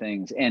unlock some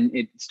things, and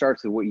it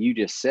starts with what you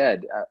just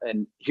said.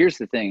 And here's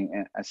the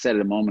thing: I said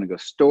it a moment ago.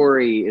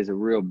 Story is a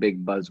real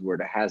big buzzword.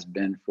 It has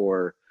been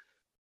for,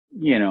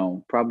 you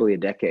know, probably a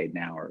decade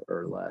now,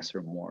 or less,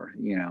 or more.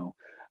 You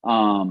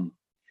know,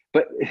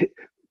 but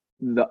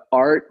the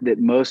art that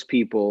most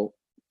people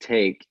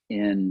take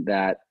in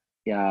that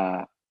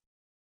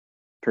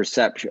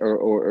perception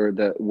or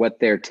the what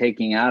they're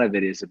taking out of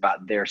it is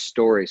about their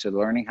story. So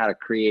learning how to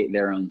create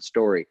their own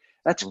story.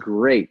 That's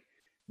great.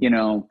 You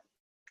know,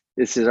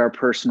 this is our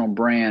personal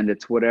brand.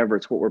 It's whatever.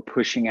 It's what we're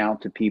pushing out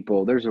to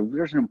people. There's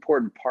an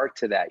important part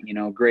to that. You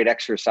know, great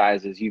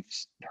exercises. You've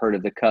heard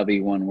of the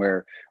Covey one,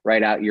 where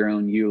write out your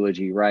own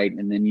eulogy, right?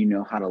 And then you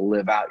know how to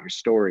live out your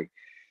story.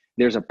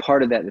 There's a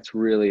part of that that's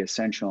really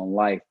essential in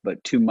life,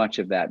 but too much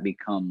of that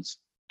becomes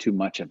too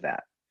much of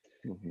that.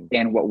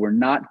 And what we're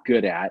not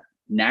good at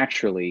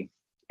naturally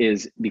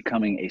is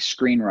becoming a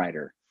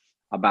screenwriter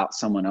about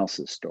someone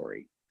else's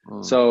story.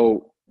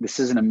 So this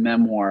isn't a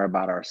memoir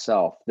about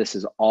ourselves. This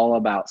is all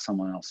about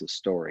someone else's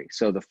story.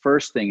 So the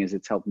first thing is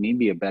it's helped me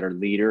be a better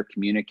leader,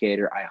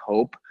 communicator. I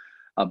hope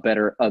a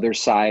better other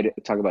side.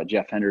 Talk about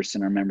Jeff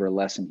Henderson. I remember a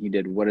lesson he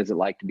did. What is it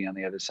like to be on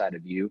the other side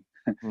of you?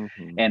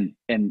 Mm-hmm.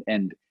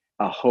 and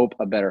I hope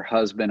a better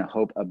husband, I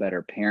hope a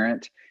better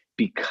parent,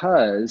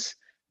 because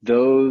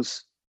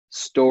those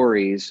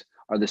stories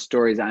are the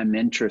stories I'm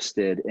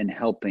interested in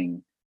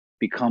helping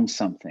become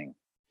something.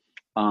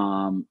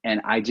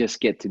 And I just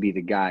get to be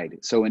the guide.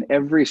 So in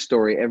every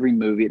story, every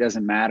movie, it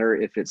doesn't matter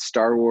if it's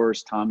Star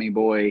Wars, Tommy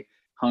Boy,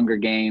 Hunger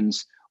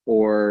Games,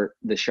 or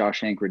The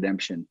Shawshank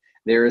Redemption.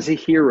 There is a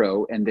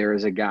hero and there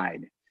is a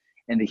guide.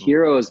 And the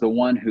hero is the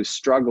one who's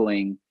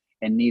struggling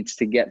and needs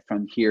to get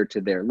from here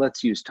to there.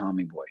 Let's use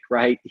Tommy Boy,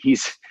 right?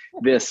 He's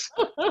this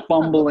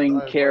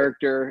fumbling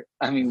character.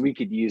 I mean, we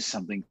could use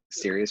something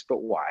serious, but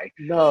why?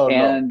 No,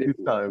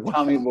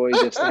 Tommy Boy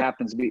just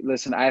happens to be,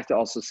 listen, I have to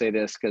also say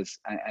this because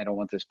I don't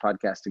want this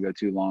podcast to go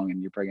too long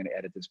and you're probably going to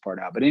edit this part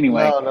out. But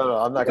anyway, no,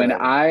 I'm not going to.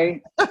 When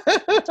I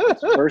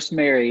was first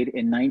married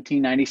in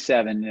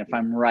 1997, and if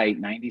I'm right,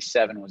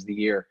 97 was the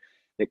year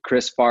that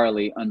Chris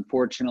Farley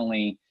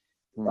unfortunately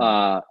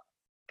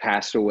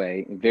passed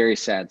away. A very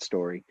sad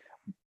story.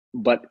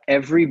 But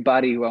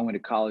everybody who I went to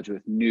college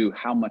with knew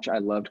how much I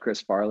loved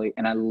Chris Farley.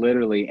 And I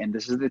literally, and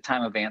this is the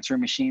time of answering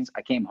machines,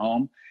 I came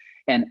home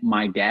and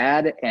my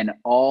dad and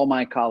all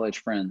my college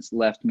friends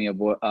left me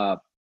a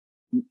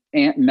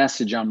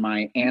message on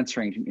my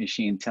answering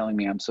machine telling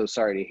me, I'm so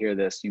sorry to hear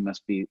this. You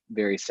must be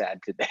very sad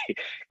today.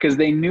 Because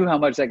they knew how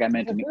much that guy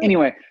meant to me.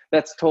 Anyway,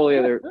 that's a totally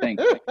other thing.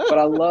 But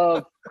I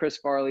love Chris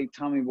Farley.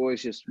 Tommy Boy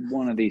is just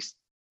one of these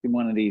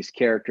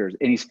characters,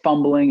 and he's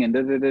fumbling and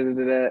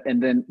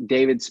and then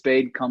David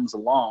Spade comes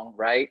along,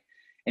 right?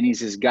 And he's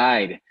his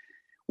guide.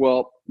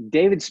 Well,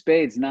 David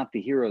Spade's not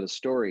the hero of the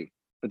story,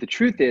 but the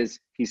truth is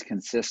he's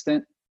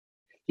consistent.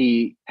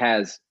 He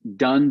has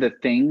done the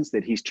things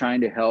that he's trying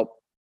to help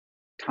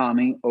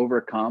Tommy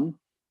overcome.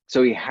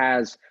 So he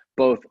has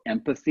both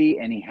empathy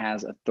and he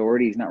has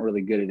authority. He's not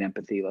really good at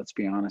empathy, let's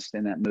be honest,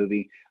 in that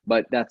movie,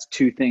 but that's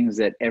two things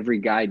that every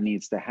guide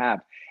needs to have.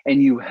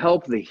 And you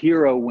help the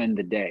hero win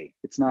the day.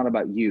 It's not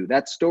about you.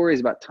 That story is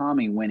about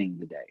Tommy winning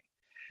the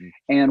day.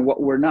 And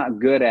what we're not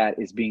good at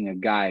is being a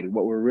guide.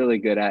 What we're really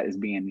good at is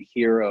being the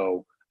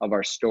hero of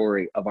our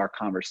story, of our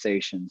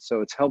conversation.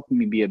 So it's helped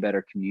me be a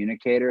better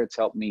communicator. It's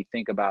helped me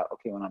think about,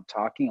 okay, when I'm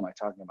talking, am I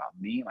talking about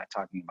me? Am I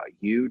talking about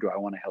you? Do I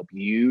want to help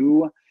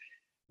you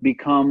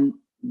become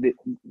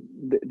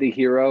the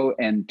hero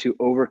and to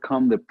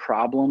overcome the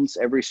problems?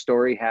 Every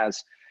story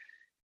has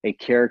a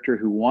character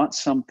who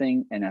wants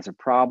something and has a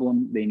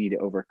problem. They need to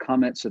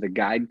overcome it. So the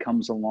guide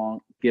comes along,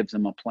 gives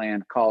them a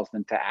plan, calls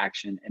them to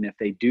action. And if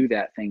they do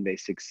that thing, they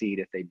succeed.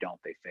 If they don't,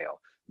 they fail.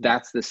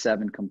 That's the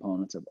 7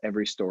 components of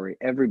every story,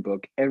 every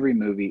book, every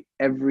movie,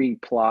 every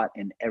plot,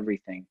 and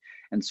everything.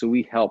 And so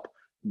we help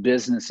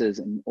businesses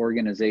and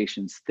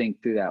organizations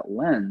think through that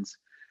lens.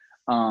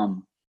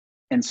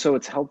 And so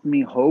it's helped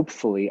me.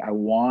 Hopefully, I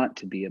want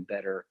to be a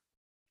better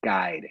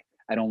guide.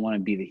 I don't want to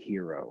be the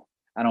hero.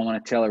 I don't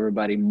want to tell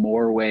everybody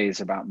more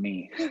ways about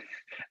me.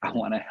 I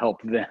want to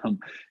help them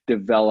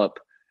develop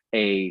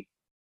a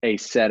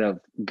set of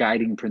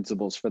guiding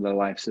principles for their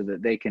life so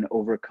that they can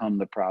overcome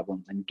the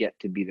problems and get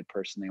to be the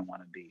person they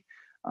want to be.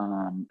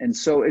 And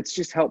so it's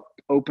just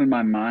helped open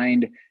my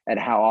mind at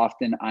how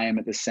often I am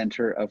at the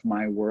center of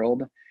my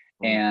world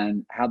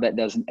and how that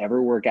doesn't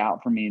ever work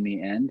out for me in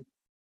the end.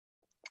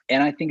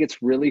 And I think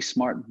it's really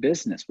smart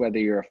business, whether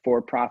you're a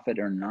for-profit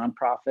or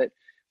nonprofit,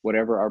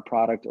 whatever our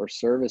product or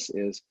service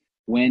is.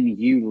 When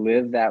you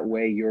live that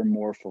way, you're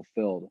more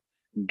fulfilled.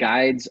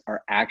 Guides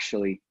are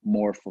actually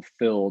more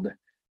fulfilled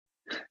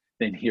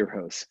than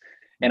heroes.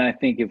 And I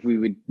think if we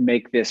would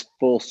make this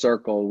full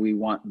circle, we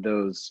want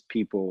those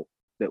people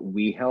that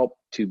we help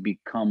to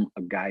become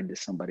a guide to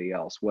somebody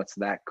else. What's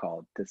that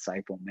called?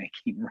 Disciple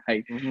making,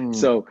 right? Mm-hmm.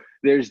 So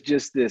there's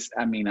just this,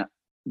 I mean,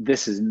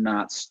 this is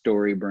not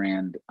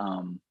StoryBrand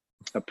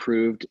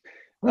approved.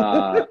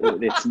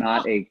 It's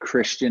not a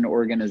Christian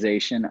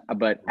organization,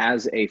 but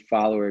as a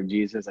follower of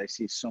Jesus, I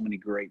see so many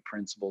great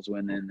principles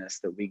within this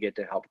that we get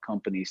to help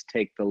companies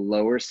take the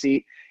lower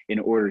seat in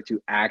order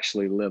to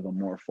actually live a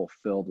more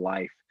fulfilled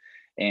life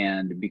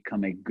and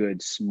become a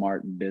good,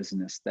 smart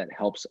business that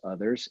helps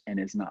others and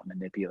is not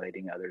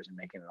manipulating others and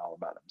making it all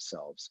about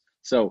themselves.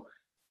 So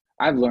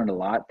I've learned a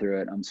lot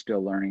through it. I'm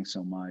still learning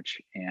so much,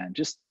 and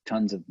just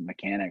tons of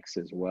mechanics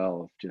as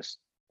well of just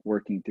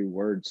working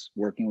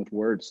with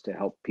words to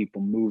help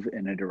people move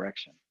in a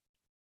direction.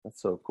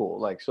 That's so cool.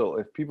 Like, so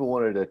if people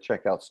wanted to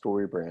check out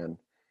StoryBrand,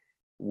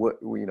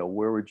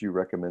 where would you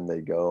recommend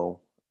they go?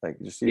 Like,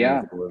 just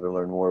even if they wanted to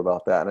learn more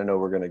about that. And I know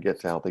we're going to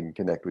get to how they can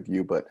connect with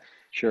you, but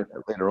sure,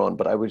 later on.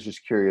 But I was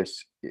just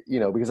curious,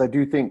 because I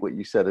do think what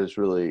you said is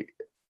really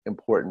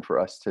important for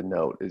us to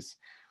note is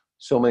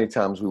so many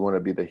times we want to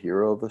be the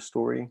hero of the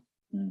story.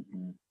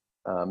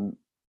 Mm-hmm.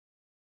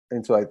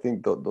 And so I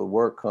think the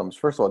work comes,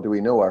 first of all, do we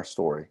know our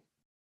story?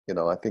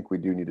 I think we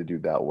do need to do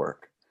that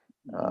work.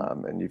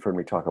 And you've heard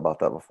me talk about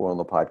that before on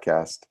the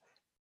podcast.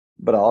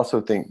 But I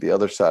also think the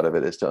other side of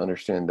it is to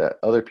understand that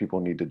other people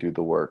need to do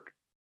the work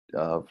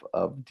of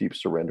deep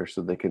surrender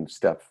so they can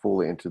step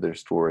fully into their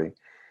story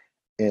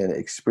and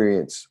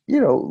experience,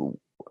 to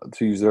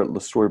use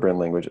the story brand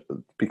language,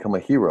 become a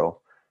hero.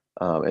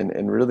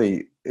 And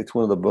really, it's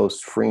one of the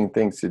most freeing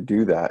things to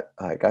do that.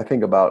 Like, I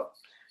think about,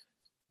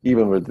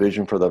 even with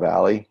Vision for the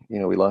Valley,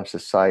 we launched a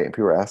site and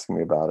people were asking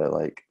me about it.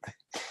 Like,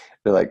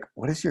 they're like,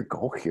 what is your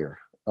goal here?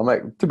 I'm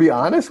like, to be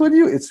honest with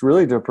you, it's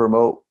really to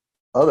promote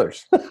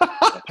others.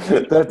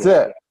 That's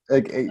it.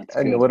 Like,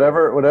 and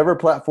whatever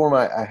platform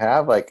I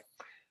have, like,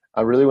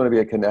 I really want to be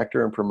a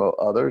connector and promote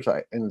others.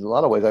 In a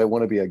lot of ways, I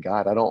want to be a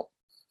guide.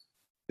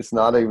 It's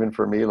not even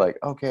for me like,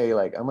 okay,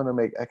 like I'm going to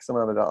make X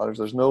amount of dollars.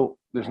 There's no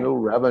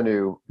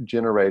revenue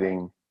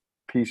generating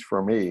piece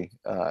for me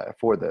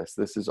for this.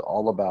 This is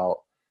all about,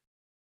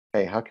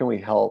 hey, how can we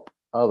help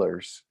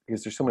others?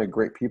 Because there's so many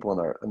great people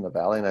in the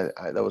Valley. And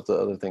that was the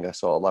other thing I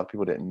saw. A lot of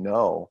people didn't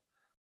know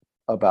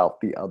about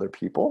the other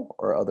people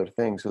or other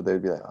things. So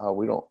they'd be like, oh,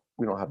 we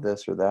don't have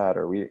this or that,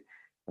 and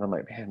I'm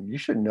like, man, you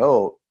should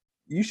know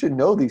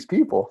these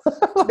people.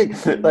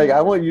 like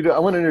I want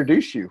to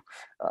introduce you.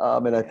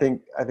 And I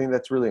think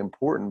that's really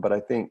important. But I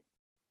think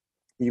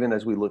even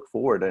as we look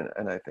forward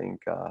and I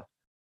think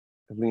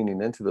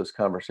leaning into those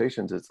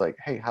conversations, it's like,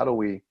 hey, how do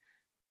we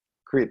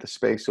create the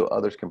space so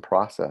others can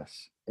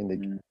process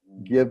and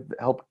to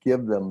help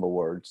give them the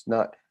words,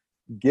 not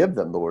give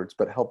them the words,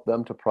 but help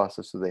them to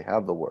process so they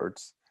have the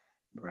words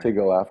to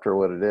go after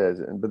what it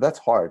is. But that's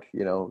hard,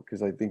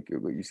 because I think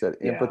what you said,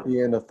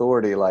 empathy and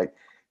authority, like,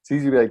 it's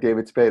easy to be like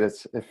David Spade.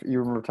 If you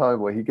remember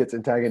telling me, he gets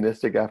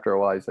antagonistic after a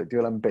while. He's like,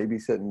 dude, I'm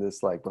babysitting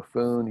this like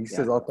buffoon. He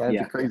says all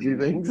kinds of crazy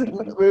things in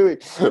the movie.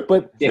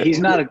 But he's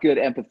not a good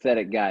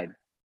empathetic guide.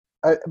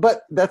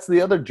 But that's the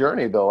other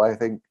journey, though. I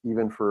think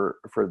even for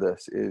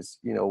this is,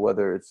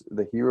 whether it's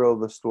the hero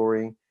of the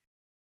story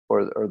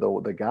or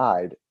the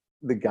guide.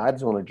 The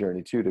guide's on a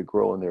journey too to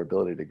grow in their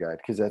ability to guide.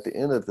 Because at the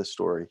end of the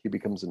story, he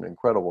becomes an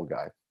incredible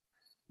guide.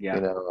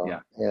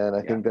 And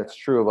I think that's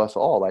true of us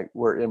all. Like,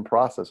 we're in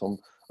process on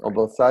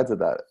both sides of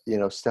that,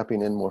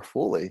 stepping in more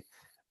fully.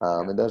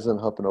 It doesn't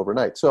happen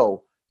overnight.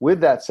 So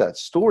with that said,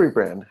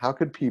 StoryBrand, how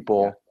could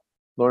people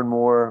learn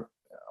more,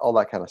 all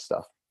that kind of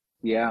stuff?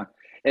 Yeah.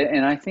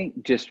 And I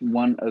think just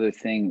one other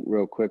thing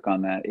real quick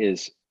on that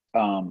is,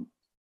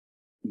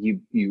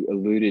 you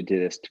alluded to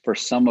this. For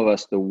some of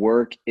us, the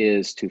work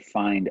is to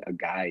find a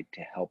guide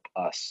to help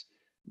us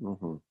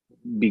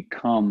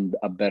become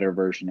a better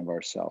version of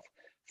ourselves.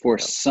 For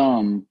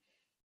some,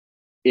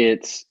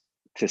 it's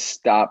to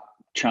stop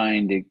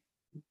trying to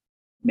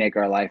make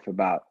our life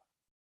about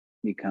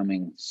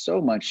becoming so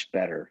much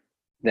better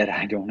that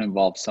I don't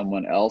involve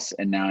someone else,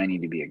 and now I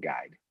need to be a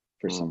guide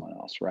for someone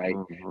else, right?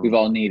 We've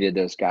all needed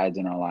those guides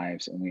in our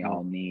lives, and we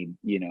all need,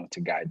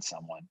 to guide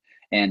someone.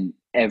 And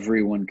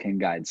everyone can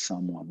guide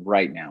someone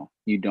right now.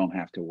 You don't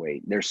have to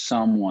wait. There's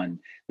someone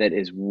that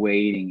is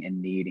waiting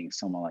and needing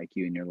someone like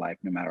you in your life,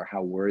 no matter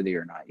how worthy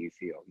or not you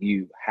feel.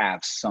 You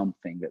have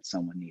something that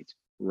someone needs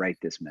right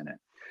this minute.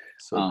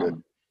 So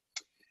good.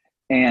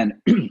 And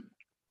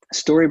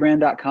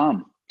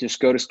storybrand.com.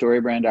 Just go to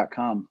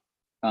storybrand.com.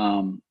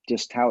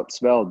 Just how it's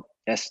spelled,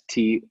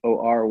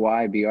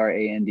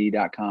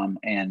 STORYBRAND.com.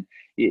 And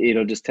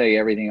it'll just tell you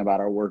everything about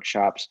our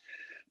workshops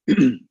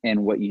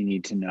and what you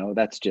need to know.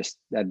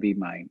 That'd be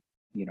my,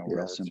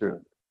 real simple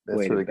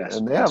way to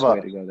best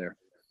way to go there.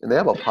 And they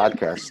have a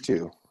podcast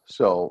too.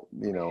 So,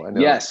 I know.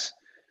 Yes.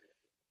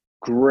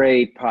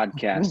 Great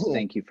podcast.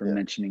 Thank you for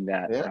mentioning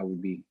that. Yeah. I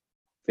would be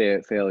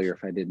failure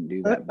if I didn't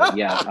do that. But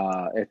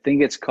I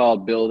think it's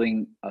called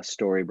Building a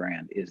Story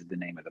Brand is the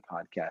name of the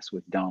podcast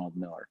with Donald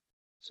Miller.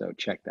 So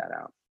check that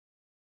out.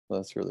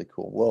 That's really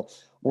cool. Well,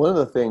 one of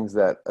the things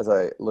that, as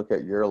I look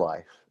at your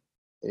life,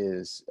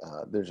 is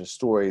there's a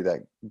story that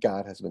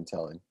God has been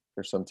telling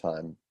for some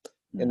time.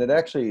 And it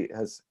actually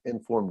has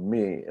informed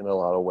me in a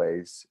lot of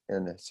ways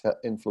and has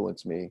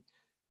influenced me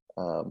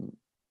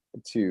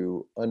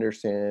to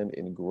understand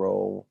and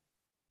grow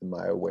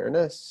my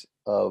awareness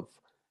of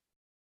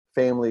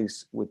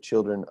families with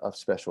children of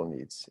special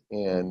needs.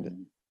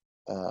 And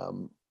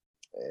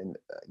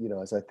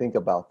as I think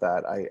about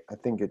that, I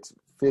think it's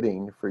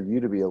fitting for you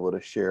to be able to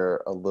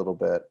share a little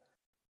bit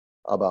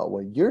about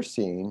what you're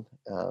seeing,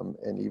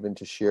 and even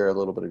to share a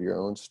little bit of your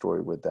own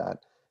story with that.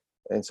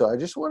 And so I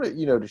just wanted,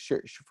 to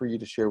share for you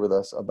to share with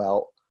us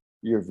about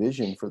your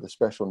vision for the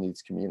special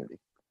needs community.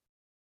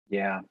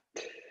 Yeah.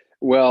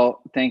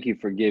 Well, thank you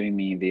for giving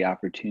me the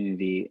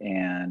opportunity.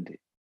 And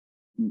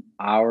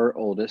our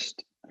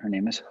oldest, her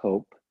name is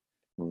Hope.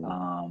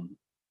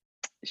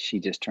 She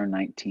just turned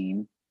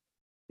 19,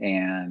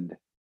 and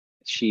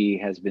she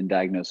has been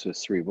diagnosed with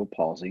cerebral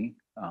palsy.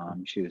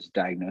 She was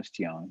diagnosed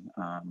young.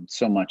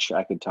 So much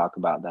I could talk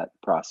about that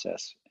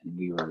process, and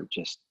we were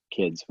just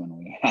kids when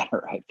we had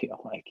her, I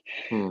feel like.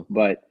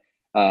 But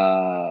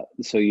so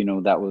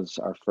that was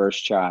our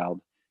first child.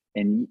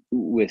 And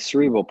with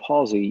cerebral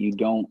palsy, you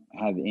don't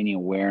have any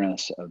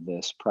awareness of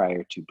this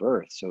prior to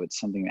birth. So it's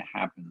something that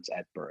happens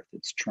at birth.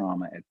 It's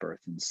trauma at birth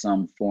in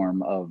some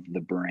form of the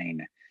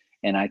brain.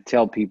 And I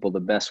tell people the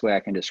best way I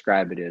can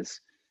describe it is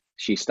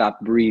she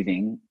stopped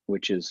breathing,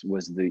 which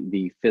was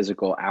the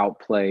physical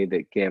outplay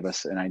that gave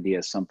us an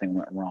idea something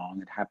went wrong.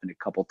 It happened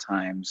a couple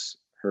times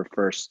her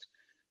first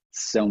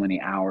so many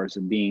hours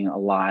of being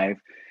alive.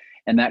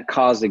 And that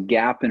caused a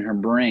gap in her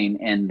brain.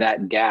 And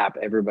that gap,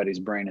 everybody's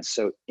brain is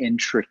so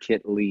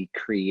intricately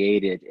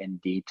created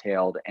and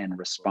detailed and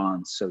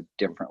responds so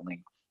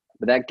differently.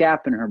 But that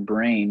gap in her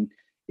brain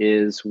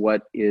is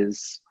what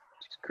is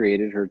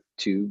created her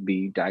to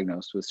be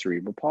diagnosed with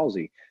cerebral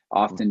palsy.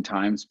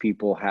 Oftentimes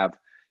people have,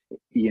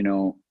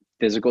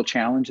 physical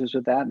challenges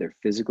with that. They're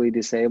physically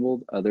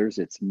disabled. Others,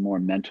 it's more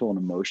mental and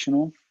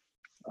emotional.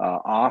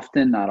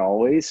 Often, not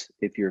always,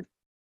 if you're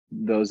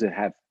those that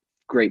have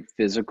great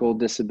physical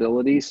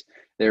disabilities,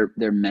 their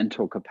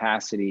mental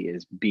capacity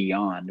is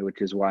beyond,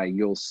 which is why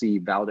you'll see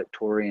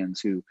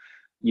valedictorians who,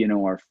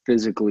 are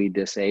physically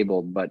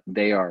disabled, but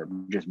they are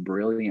just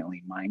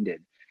brilliantly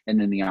minded. And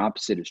then the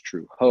opposite is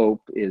true.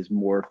 Hope is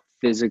more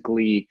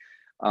physically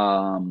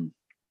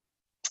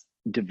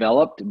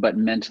developed, but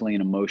mentally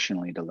and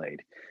emotionally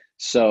delayed.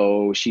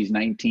 So she's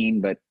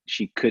 19, but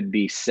she could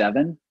be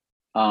 7.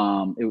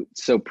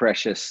 It's so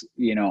precious.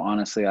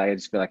 Honestly, I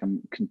just feel like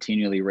I'm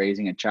continually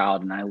raising a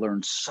child, and I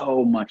learned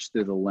so much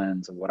through the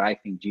lens of what I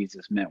think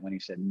Jesus meant when he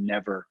said,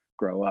 never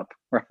grow up,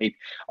 right?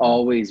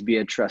 Always be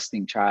a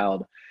trusting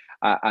child.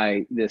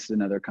 This is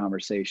another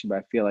conversation, but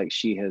I feel like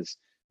she has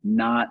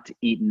not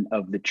eaten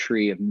of the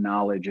tree of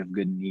knowledge of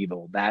good and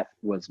evil. That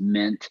was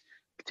meant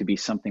to be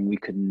something we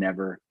could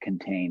never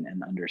contain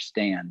and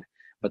understand,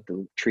 but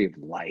the tree of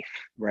life,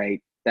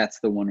 right? That's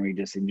the one where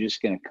you're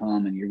just going to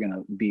come and you're going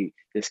to be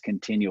this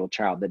continual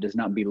child that does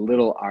not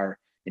belittle our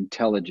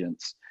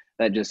intelligence.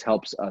 That just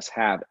helps us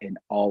have an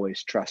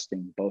always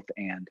trusting both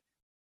and,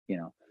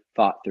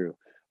 thought through.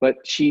 But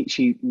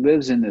she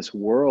lives in this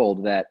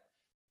world that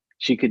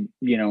she could,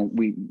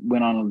 we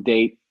went on a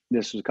date.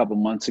 This was a couple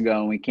months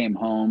ago, and we came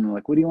home and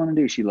like, what do you want to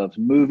do? She loves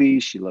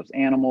movies. She loves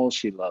animals.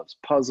 She loves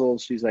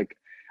puzzles. She's like,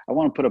 I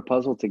want to put a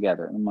puzzle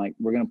together. And I'm like,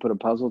 we're going to put a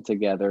puzzle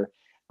together.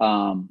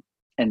 And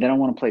then I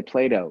want to play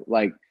Play-Doh.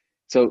 Like,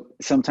 so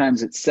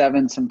sometimes it's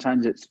 7,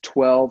 sometimes it's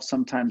 12.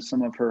 Sometimes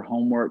some of her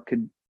homework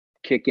could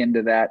kick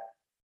into that.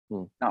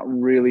 Not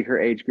really her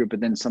age group, but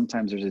then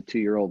sometimes there's a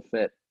 2-year-old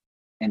fit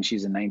and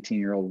she's a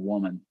 19-year-old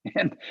woman.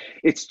 And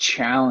it's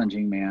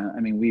challenging, man.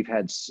 I mean, we've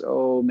had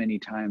so many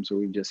times where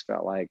we've just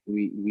felt like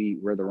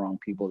we're the wrong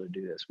people to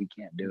do this. We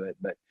can't do it.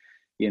 But,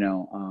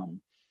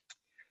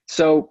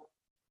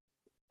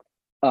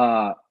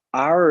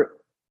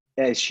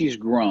 as she's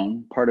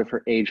grown, part of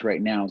her age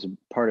right now is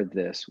a part of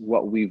this.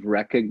 What we've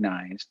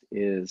recognized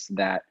is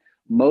that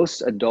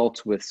most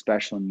adults with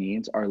special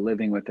needs are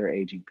living with their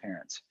aging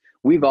parents.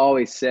 We've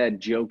always said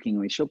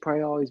jokingly, she'll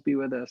probably always be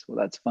with us. Well,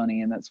 that's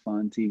funny and that's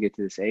fun till you get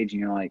to this age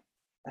and you're like,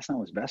 that's not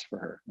what's best for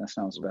her. That's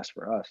not what's best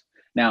for us.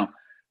 Now,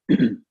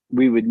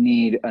 we would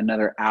need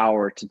another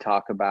hour to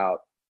talk about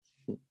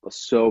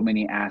so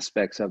many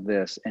aspects of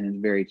this, and it's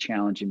very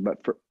challenging.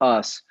 But for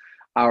us,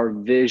 our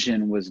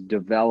vision was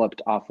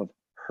developed off of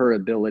her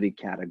ability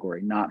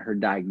category, not her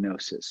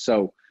diagnosis.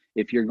 So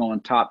if you're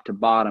going top to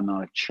bottom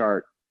on a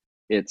chart,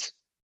 it's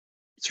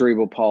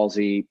cerebral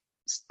palsy,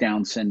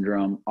 Down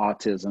syndrome,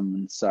 autism,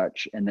 and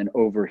such. And then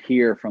over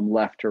here from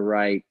left to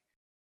right,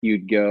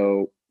 you'd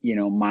go,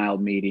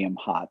 mild, medium,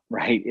 hot,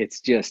 right?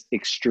 It's just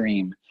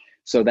extreme.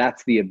 So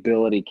that's the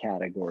ability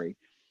category.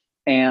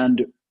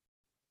 And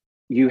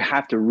you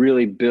have to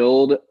really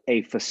build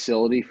a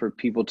facility for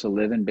people to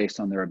live in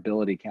based on their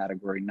ability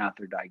category, not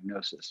their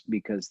diagnosis,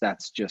 because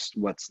that's just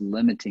what's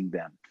limiting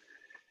them.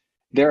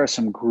 There are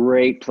some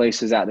great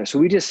places out there. So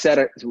we just said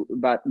it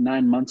about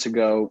 9 months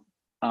ago.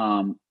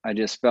 I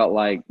just felt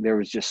like there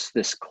was just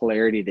this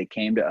clarity that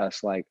came to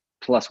us, like,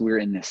 plus we're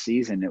in this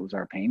season, it was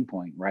our pain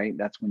point, right?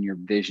 That's when your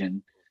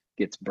vision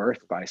gets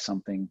birthed by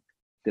something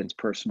that's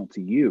personal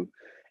to you.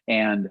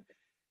 And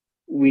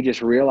we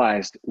just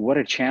realized what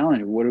a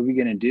challenge. What are we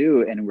going to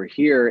do? And we're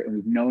here and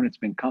we've known it's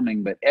been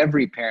coming, but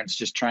every parent's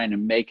just trying to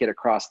make it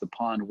across the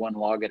pond one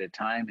log at a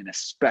time. And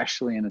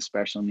especially in the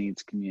special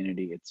needs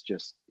community, it's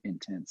just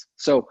intense.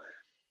 So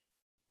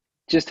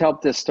just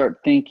helped us start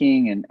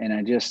thinking, and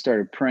I just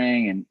started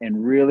praying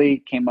and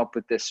really came up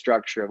with this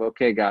structure of,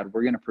 okay, God,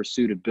 we're going to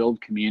pursue to build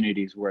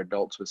communities where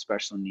adults with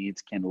special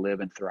needs can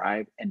live and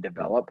thrive and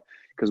develop.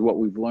 Because what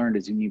we've learned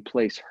is when you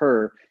place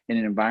her in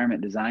an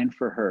environment designed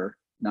for her,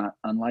 not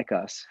unlike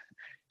us,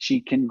 she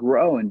can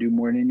grow and do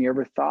more than any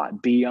ever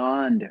thought,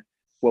 beyond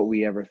what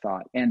we ever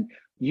thought. And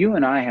you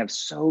and I have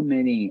so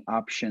many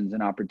options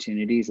and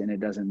opportunities, and it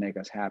doesn't make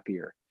us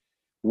happier.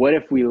 What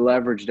if we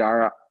leveraged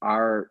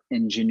our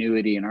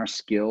ingenuity and our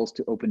skills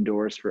to open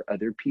doors for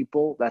other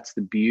people? That's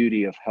the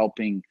beauty of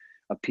helping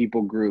a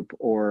people group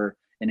or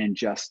an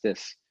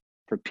injustice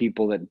for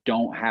people that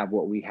don't have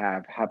what we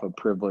have a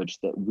privilege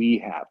that we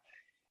have.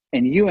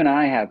 And you and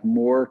I have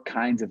more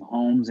kinds of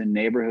homes and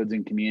neighborhoods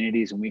and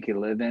communities and we could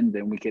live in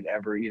than we could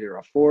ever either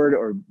afford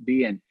or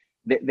be in.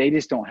 They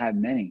just don't have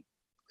many.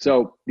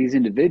 So these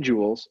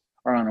individuals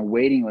are on a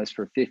waiting list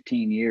for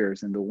 15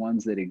 years, and the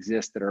ones that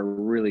exist that are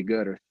really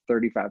good are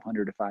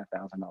 $3,500 to $5,000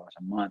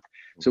 a month.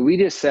 So we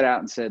just set out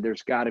and said,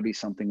 there's got to be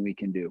something we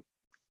can do.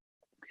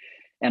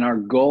 And our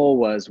goal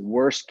was,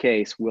 worst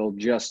case, we'll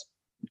just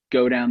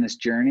go down this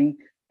journey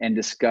and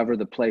discover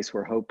the place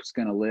where hope is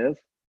going to live.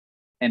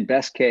 And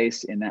best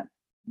case, in that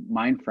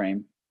mind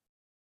frame,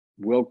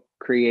 we'll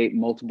create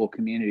multiple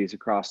communities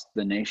across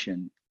the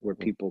nation where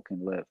people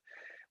can live.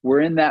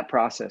 We're in that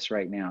process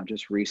right now,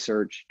 just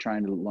research,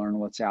 trying to learn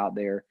what's out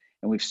there.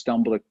 And we've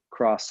stumbled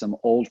across some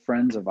old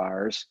friends of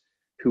ours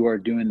who are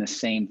doing the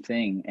same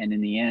thing. And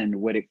in the end,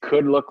 what it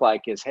could look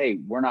like is, hey,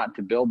 we're not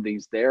to build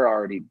these. They're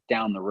already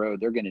down the road.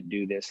 They're going to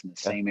do this in the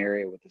same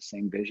area with the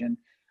same vision.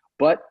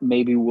 But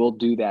maybe we'll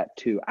do that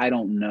too. I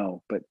don't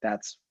know, but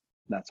that's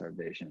our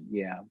vision.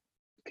 Yeah.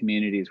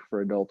 Communities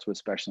for adults with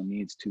special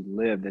needs to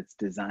live, that's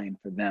designed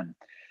for them.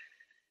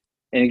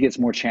 And it gets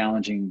more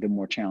challenging the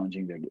more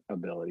challenging their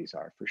abilities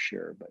are, for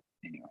sure. But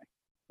anyway.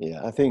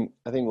 Yeah, I think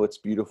what's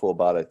beautiful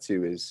about it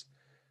too is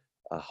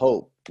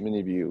Hope. Many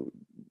of you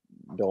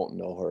don't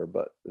know her,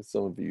 but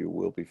some of you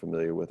will be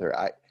familiar with her.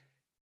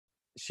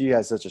 She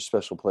has such a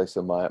special place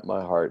in my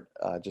heart.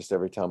 Just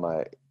every time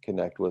I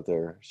connect with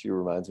her, she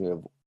reminds me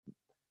of,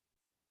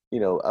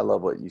 I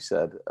love what you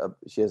said.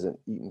 She hasn't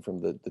eaten from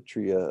the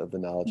tree of the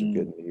knowledge of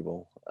good and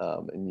evil.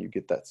 And you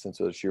get that sense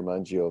of, she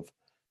reminds you of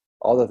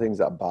all the things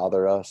that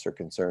bother us or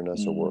concern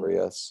us or worry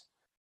us.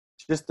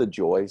 Just the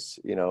joys,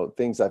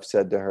 things I've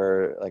said to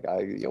her, like,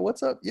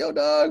 what's up, yo,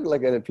 dog?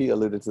 Like, and Pete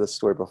alluded to this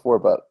story before,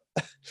 but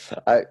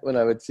when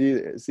I would see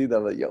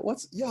them, like,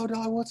 yo,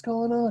 dog, what's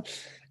going on?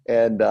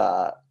 And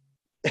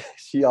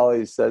she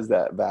always says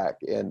that back.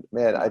 And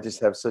man, I just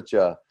have such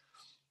a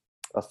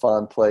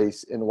fond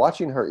place in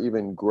watching her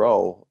even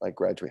grow, like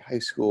graduate high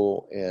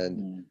school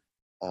and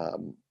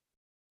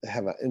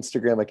have an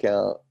Instagram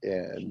account.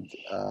 And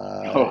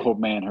oh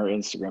man, her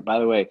Instagram, by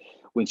the way,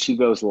 when she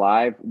goes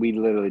live, we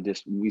literally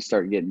we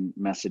start getting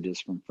messages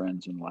from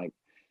friends, and like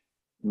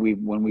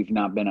when we've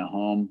not been at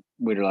home,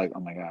 we're like, oh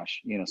my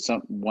gosh,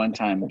 one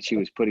time she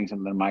was putting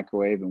something in the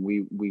microwave and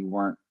we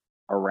weren't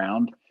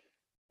around,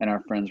 and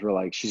our friends were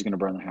like, she's going to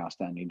burn the house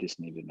down. You just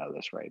need to know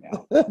this right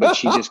now. But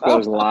she just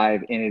goes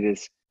live, and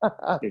it's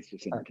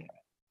just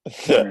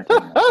entertainment.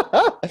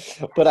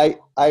 But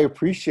I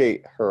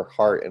appreciate her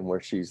heart and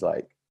where she's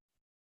like,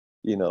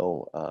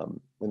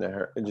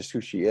 and just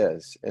who she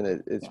is. And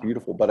it's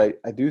beautiful. But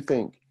I do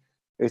think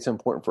it's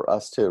important for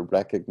us to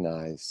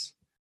recognize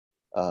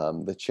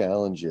the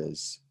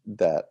challenges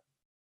that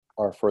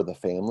are for the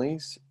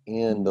families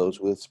and those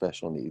with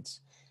special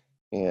needs.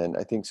 And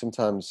I think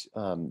sometimes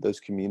those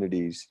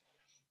communities,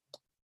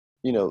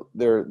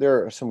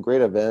 there are some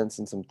great events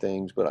and some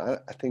things, but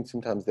I think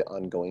sometimes the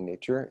ongoing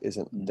nature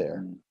isn't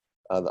there,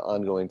 the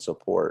ongoing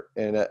support.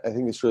 And I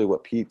think it's really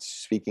what Pete's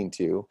speaking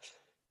to.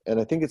 And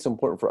I think it's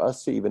important for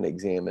us to even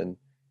examine,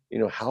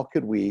 how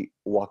could we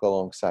walk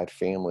alongside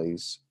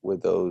families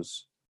with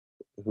those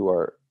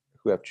who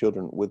have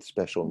children with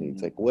special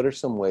needs? Like, what are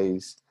some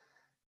ways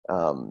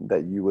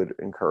that you would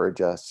encourage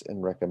us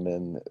and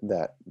recommend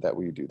that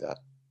we do that?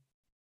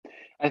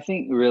 I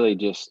think really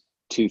just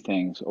two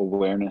things.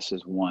 Awareness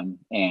is one,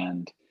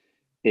 and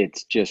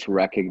it's just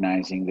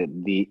recognizing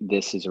that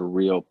this is a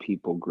real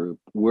people group.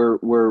 We're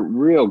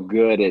real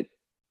good at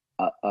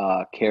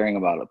caring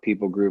about a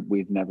people group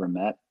we've never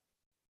met.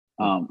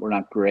 We're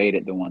not great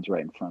at the ones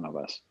right in front of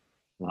us.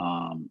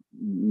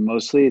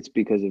 Mostly it's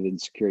because of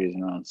insecurities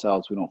in our own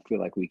selves. We don't feel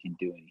like we can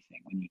do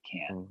anything when you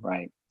can't,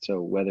 right? So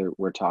whether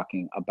we're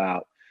talking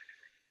about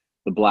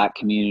the Black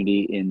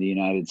community in the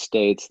United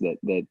States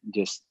that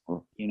just,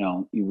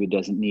 it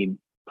doesn't need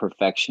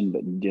perfection,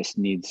 but just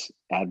needs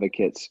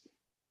advocates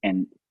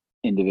and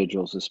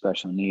individuals with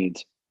special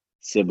needs,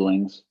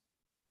 siblings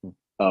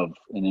of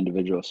an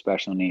individual with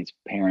special needs,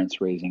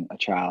 parents raising a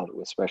child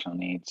with special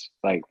needs.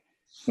 Like,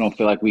 we don't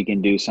feel like we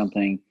can do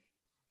something.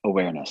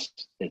 Awareness.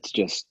 It's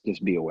just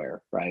be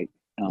aware, right?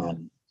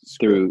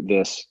 Through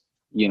this,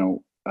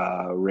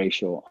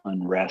 racial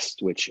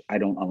unrest, which I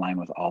don't align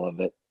with all of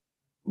it,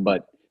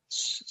 but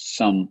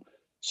some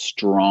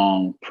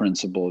strong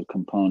principled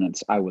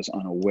components I was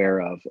unaware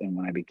of. And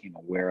when I became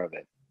aware of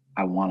it,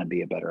 I want to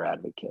be a better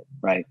advocate,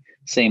 right?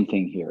 Same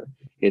thing here.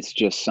 It's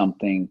just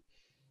something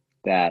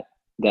that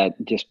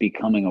just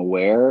becoming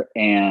aware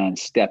and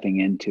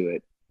stepping into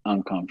it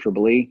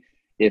uncomfortably.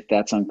 If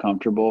that's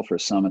uncomfortable, for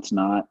some it's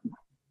not.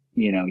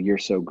 You're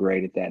so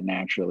great at that,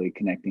 naturally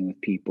connecting with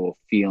people,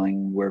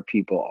 feeling where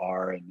people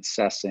are and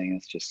assessing.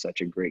 It's just such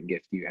a great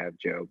gift you have,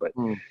 Joe. But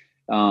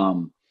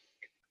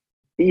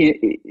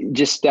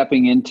just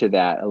stepping into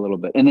that a little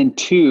bit. And then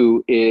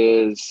two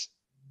is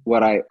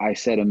what I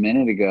said a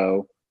minute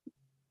ago.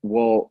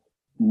 Well,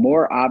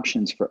 more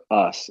options for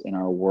us in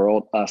our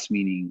world, us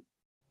meaning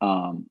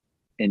an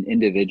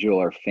individual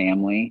or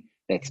family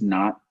that's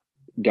not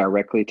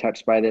directly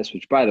touched by this,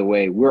 which, by the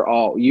way,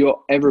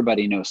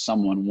 everybody knows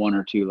someone one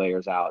or two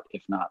layers out,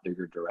 if not they're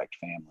your direct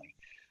family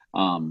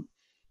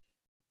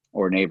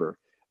or neighbor.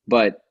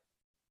 But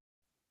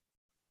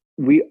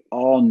we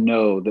all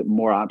know that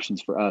more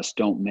options for us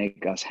don't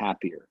make us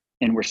happier.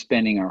 And we're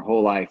spending our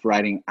whole life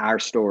writing our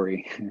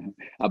story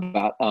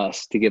about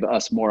us to give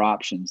us more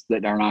options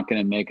that are not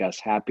going to make us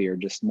happier,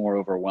 just more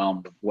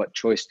overwhelmed with what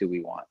choice do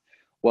we want.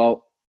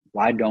 Well,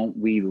 why don't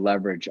we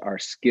leverage our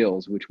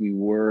skills, which we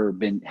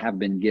have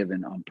been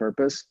given on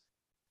purpose,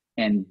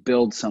 and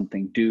build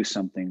something, do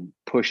something,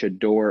 push a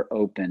door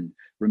open,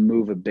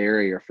 remove a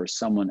barrier for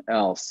someone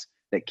else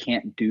that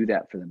can't do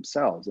that for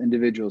themselves.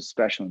 Individuals with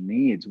special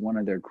needs, one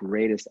of their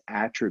greatest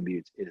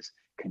attributes is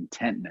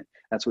contentment.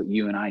 That's what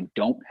you and I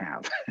don't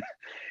have.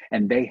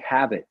 And they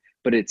have it,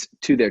 but it's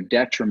to their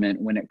detriment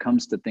when it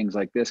comes to things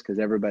like this, because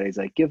everybody's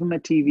like, give them a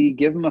TV,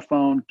 give them a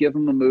phone, give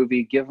them a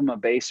movie, give them a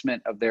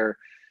basement of their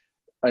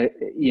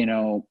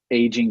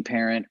aging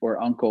parent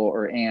or uncle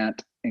or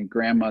aunt and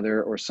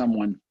grandmother or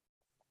someone,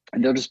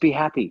 and they'll just be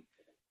happy.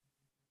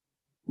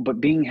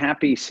 But being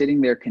happy, sitting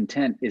there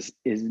content is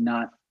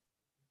not,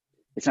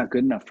 it's not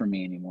good enough for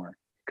me anymore.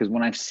 Because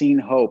when I've seen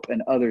hope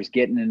and others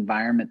get an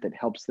environment that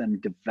helps them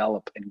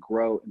develop and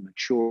grow and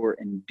mature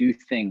and do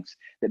things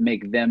that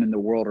make them and the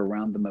world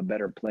around them a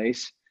better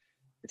place,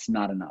 it's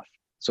not enough.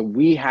 So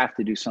we have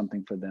to do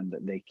something for them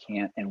that they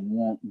can't and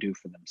won't do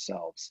for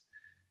themselves.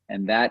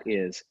 And that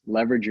is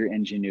leverage your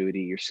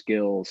ingenuity, your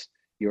skills,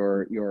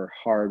 your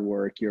hard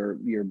work, your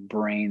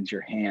brains,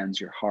 your hands,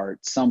 your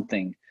heart,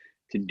 something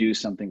to do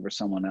something for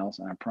someone else.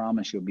 And I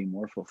promise you'll be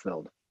more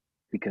fulfilled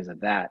because of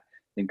that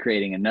than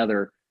creating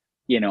another,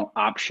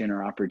 option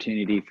or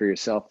opportunity for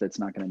yourself that's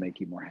not going to make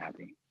you more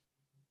happy.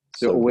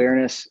 So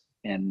awareness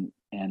and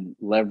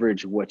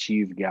leverage what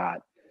you've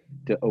got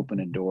to open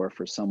a door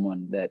for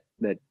someone that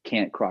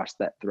can't cross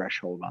that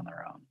threshold on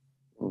their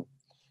own.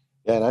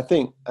 Yeah, and I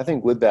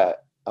think with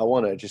that, I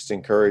want to just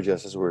encourage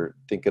us as we're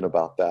thinking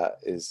about that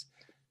is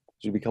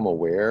to become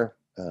aware,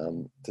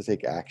 to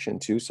take action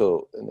too.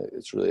 So, and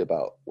it's really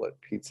about what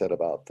Pete said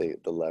about the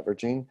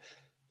leveraging.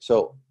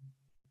 So,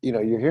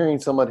 you're hearing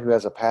someone who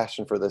has a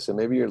passion for this, and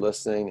maybe you're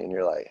listening and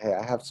you're like, hey,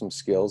 I have some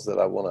skills that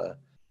I want to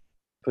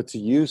put to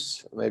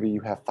use. Maybe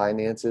you have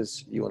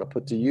finances you want to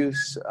put to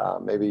use.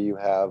 Maybe you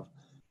have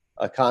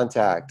a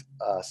contact,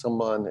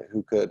 someone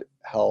who could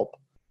help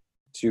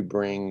to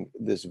bring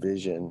this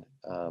vision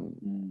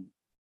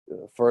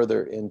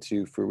further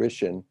into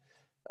fruition.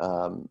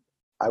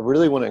 I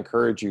really want to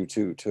encourage you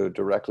to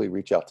directly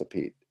reach out to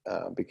Pete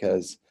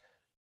because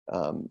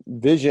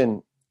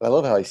vision, I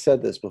love how he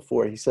said this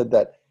before. He said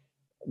that,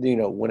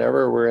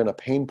 whenever we're in a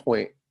pain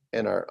point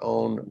in our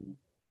own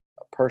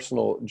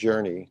personal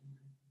journey,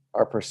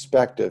 our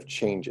perspective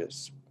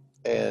changes.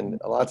 And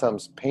a lot of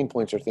times pain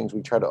points are things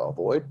we try to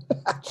avoid.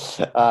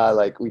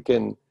 Like we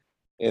can,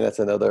 and that's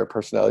another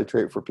personality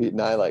trait for Pete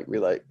and I,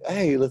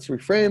 hey, let's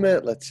reframe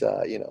it. Let's,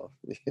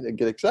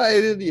 get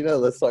excited,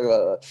 let's talk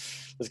about,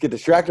 let's get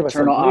distracted by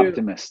eternal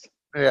optimist.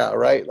 Yeah.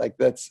 Right.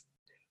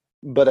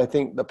 But I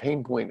think the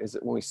pain point is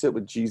that when we sit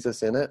with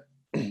Jesus in it,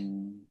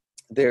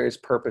 there is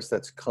purpose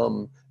that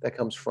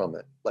comes from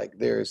it. Like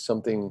there is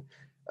something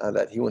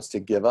that he wants to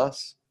give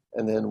us,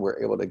 and then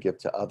we're able to give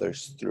to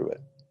others through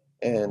it.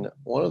 And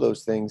one of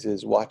those things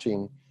is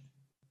watching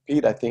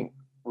Pete, I think,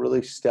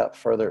 really step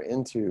further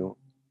into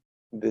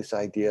this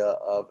idea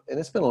of, and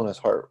it's been on his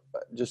heart,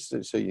 just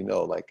so you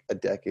know, like a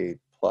decade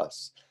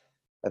plus.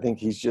 I think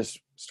he's just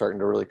starting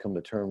to really come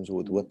to terms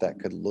with what that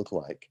could look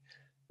like.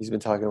 He's been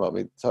talking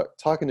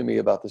to me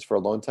about this for a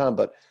long time,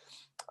 but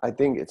I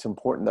think it's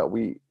important that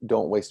we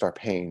don't waste our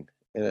pain.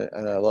 And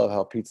I love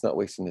how Pete's not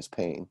wasting his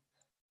pain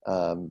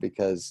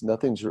because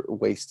nothing's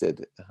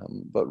wasted,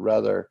 but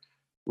rather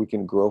we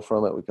can grow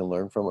from it. We can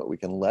learn from it. We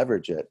can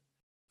leverage it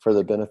for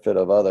the benefit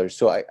of others.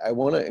 So I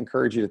want to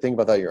encourage you to think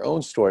about that, your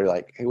own story.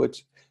 Like, hey,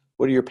 what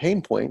are your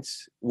pain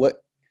points?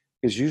 What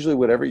is usually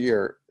whatever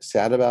you're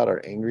sad about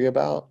or angry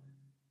about,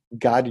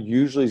 God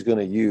usually is going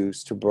to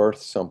use to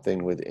birth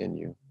something within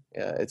you.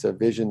 It's a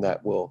vision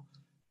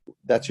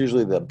that's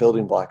usually the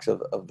building blocks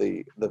of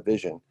the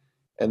vision.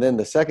 And then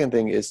the second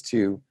thing is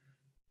to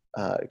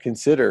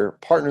consider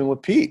partnering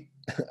with Pete.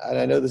 And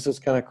I know this is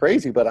kind of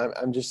crazy, but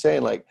I'm just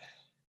saying, like,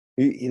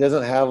 he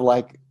doesn't have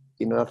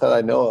not that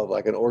I know of,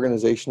 like an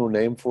organizational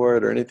name for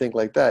it or anything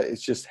like that.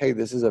 It's just, hey,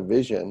 this is a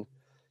vision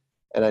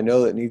and I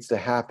know that needs to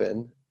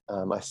happen.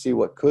 I see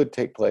what could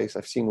take place.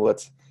 I've seen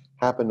what's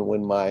happened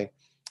when my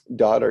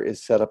daughter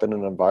is set up in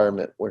an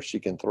environment where she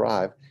can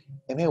thrive.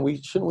 And man,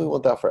 we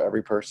want that for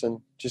every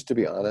person, just to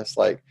be honest.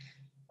 Like,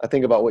 I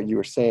think about what you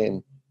were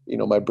saying,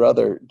 my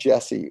brother,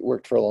 Jesse,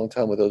 worked for a long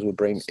time with those with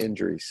brain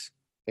injuries.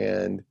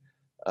 And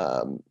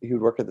he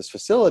would work at this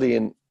facility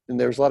and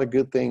there was a lot of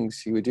good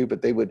things he would do,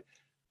 but the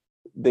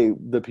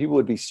people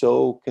would be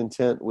so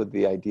content with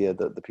the idea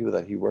that the people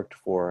that he worked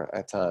for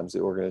at times, the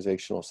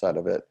organizational side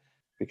of it,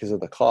 because of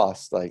the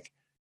cost,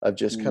 of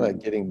just kind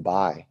of getting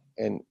by.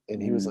 And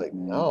he was like,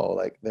 no,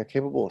 like they're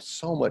capable of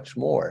so much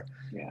more.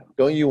 Yeah.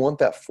 Don't you want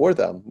that for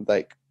them?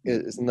 Like,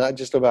 it's not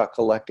just about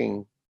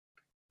collecting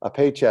a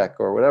paycheck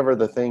or whatever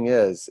the thing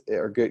is,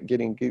 or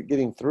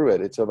getting through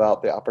it. It's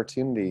about the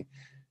opportunity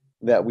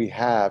that we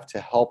have to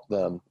help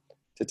them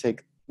to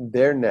take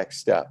their next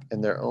step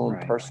in their own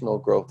Right. personal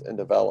growth and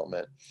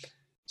development.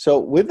 So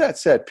with that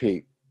said,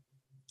 Pete,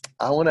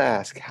 I want to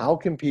ask, how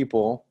can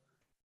people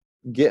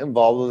get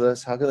involved with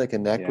us? How can they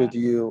connect with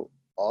you?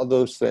 All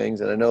those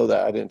things. And I know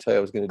that I didn't tell you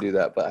I was going to do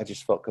that, but I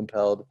just felt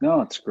compelled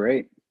No, it's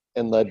great.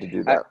 and led to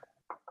do that.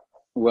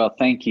 Well,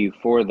 thank you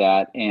for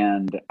that.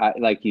 And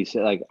like you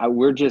said,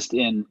 we're just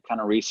in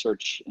kind of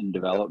research and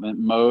development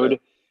mode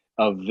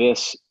of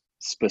this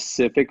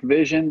specific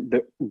vision.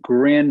 The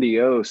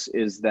grandiose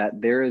is that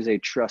there is a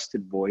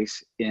trusted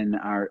voice in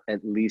our,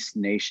 at least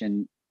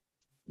nation,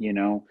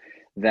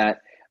 that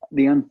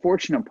the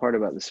unfortunate part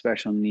about the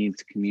special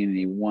needs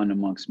community, one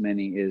amongst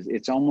many, is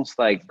it's almost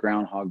like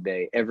Groundhog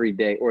Day every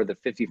day, or the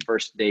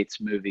 51st Dates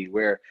movie,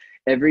 where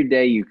every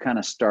day you kind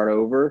of start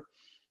over.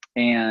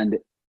 And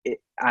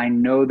I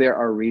know there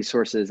are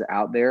resources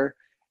out there,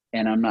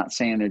 and I'm not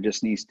saying there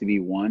just needs to be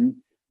one,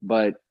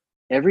 but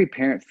every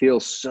parent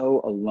feels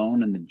so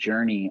alone in the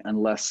journey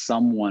unless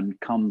someone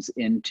comes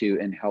into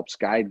and helps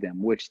guide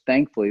them, which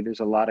thankfully there's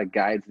a lot of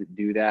guides that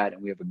do that.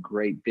 And we have a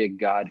great big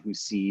God who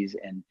sees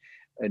and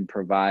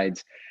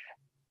provides.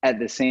 At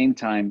the same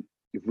time,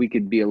 if we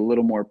could be a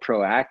little more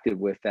proactive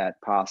with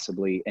that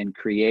possibly, and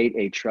create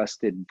a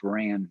trusted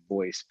brand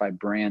voice. By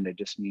brand, I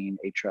just mean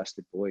a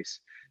trusted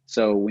voice.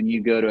 So when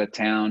you go to a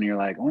town, you're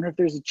like, I wonder if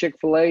there's a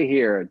Chick-fil-A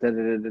here. I'm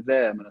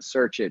going to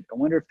search it. I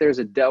wonder if there's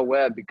a Del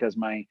Webb because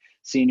my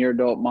senior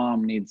adult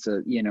mom needs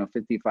a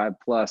 55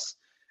 plus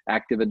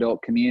active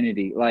adult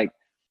community. Like,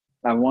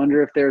 I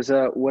wonder if there's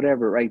a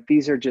whatever, right?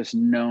 These are just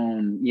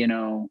known,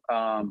 do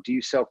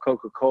you sell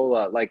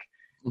Coca-Cola? Like,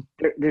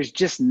 there's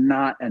just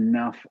not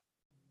enough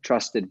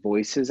trusted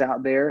voices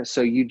out there.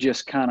 So you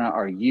just kind of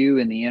are you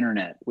in the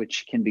internet,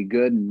 which can be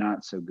good and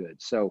not so good.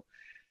 So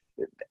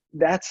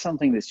that's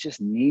something that's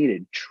just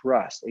needed.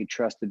 Trust, a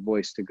trusted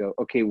voice to go,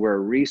 okay, we're a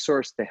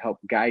resource to help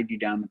guide you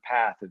down the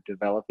path of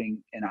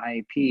developing an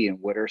IEP. And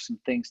what are some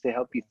things to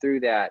help you through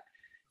that?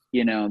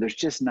 There's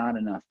just not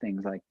enough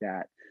things like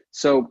that.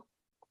 So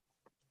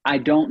I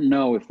don't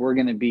know if we're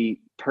going to be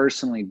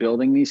personally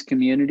building these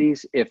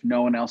communities if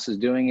no one else is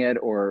doing it,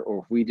 or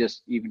if we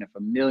just, even if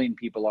a million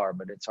people are,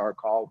 but it's our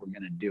call, we're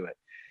going to do it.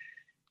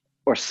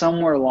 Or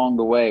somewhere along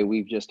the way,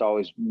 we've just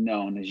always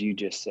known, as you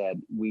just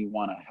said, we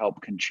want to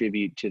help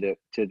contribute to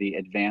the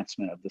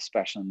advancement of the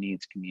special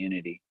needs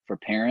community for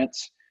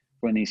parents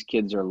when these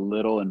kids are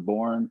little and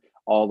born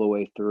all the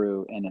way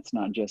through. And it's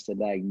not just a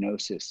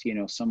diagnosis.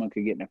 Someone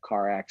could get in a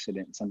car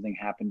accident, something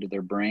happened to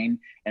their brain,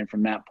 and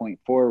from that point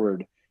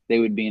forward, they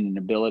would be in an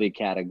ability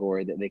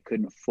category that they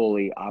couldn't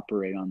fully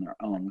operate on their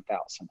own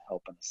without some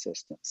help and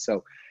assistance.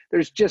 So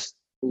there's just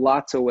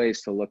lots of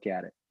ways to look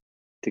at it.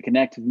 To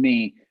connect with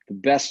me, the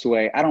best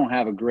way, I don't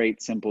have a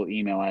great simple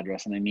email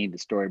address, and I need to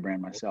story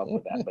brand myself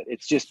with that, but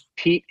it's just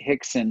Pete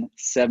Hickson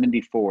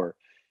 74,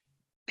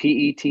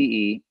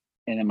 PETE,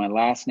 and then my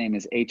last name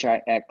is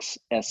HIXSON.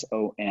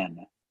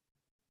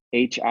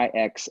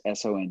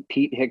 HIXSON,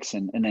 Pete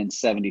Hickson, and then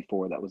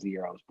 74, that was the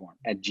year I was born,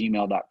 at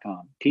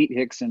gmail.com. Pete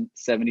Hickson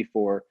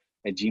 74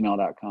 at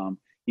gmail.com.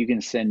 You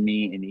can send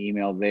me an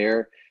email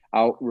there.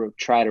 I'll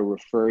try to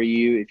refer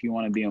you if you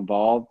want to be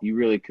involved. You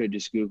really could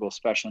just Google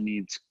special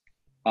needs,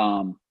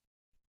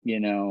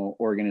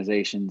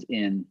 organizations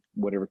in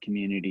whatever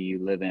community you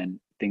live in.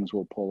 Things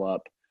will pull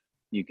up.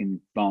 You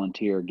can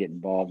volunteer, get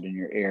involved in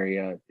your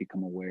area,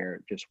 become aware,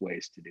 just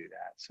ways to do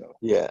that. So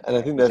yeah, and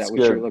I think that's what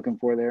good. You're looking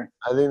for there?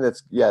 I think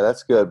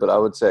that's good. But I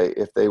would say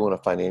if they want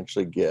to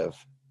financially give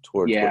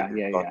towards what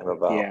you're talking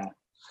about.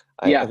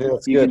 I think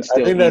that's you good. Can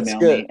still email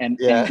me and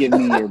give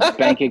me your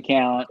bank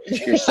account,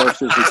 your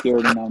social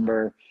security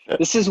number.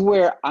 This is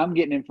where I'm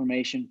getting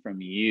information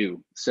from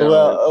you. So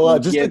well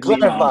just to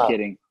clarify, no, I'm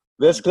kidding.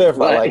 Let's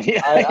clarify. I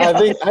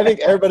think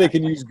everybody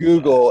can use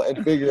Google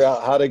and figure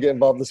out how to get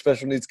involved in the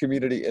special needs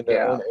community in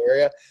their own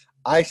area.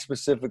 I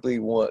specifically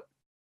want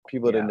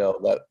people to know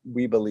that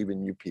we believe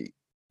in you, Pete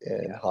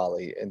and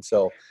Holly. And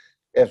so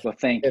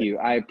thank you.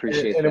 I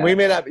appreciate that. And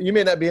you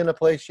may not be in a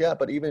place yet,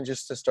 but even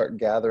just to start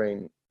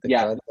gathering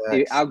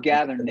contacts. I'll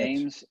gather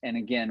names. And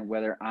again,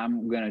 whether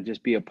I'm going to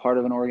just be a part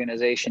of an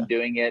organization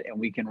doing it, and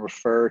we can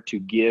refer to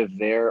give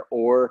there,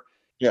 or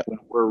when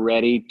we're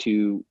ready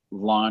to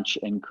launch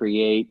and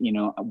create,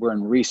 we're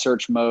in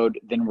research mode,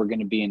 then we're going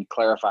to be in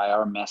clarify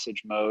our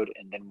message mode,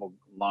 and then we'll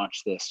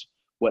launch this,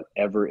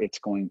 whatever it's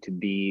going to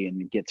be,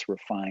 and it gets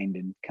refined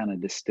and kind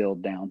of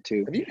distilled down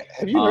to.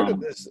 Have you heard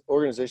of this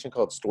organization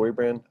called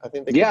StoryBrand? I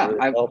think they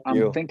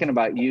I'm thinking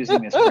about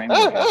using this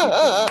framework.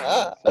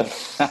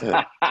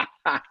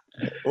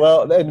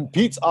 Well, and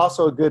Pete's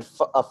also a good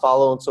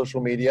follow on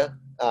social media.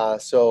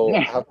 So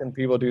how can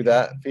people do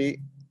that,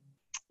 Pete?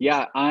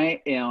 Yeah,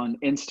 I am on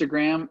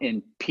Instagram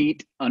in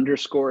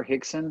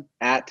Pete_Hickson,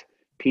 at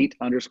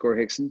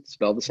Pete_Hickson,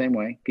 spelled the same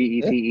way,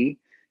 PETEHIXSON.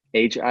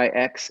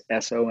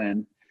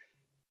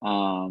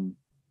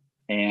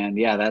 And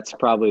that's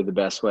probably the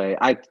best way.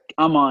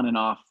 I'm on and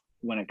off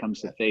when it comes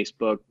to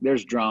Facebook.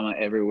 There's drama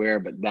everywhere,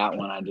 but that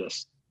one I'm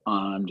just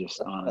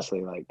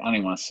honestly like, I don't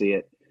even want to see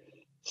it.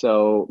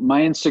 So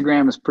my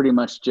Instagram is pretty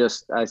much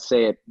just, I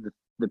say it,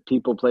 the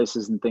people,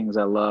 places, and things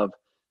I love.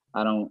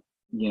 I don't,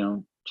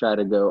 try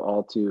to go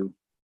all too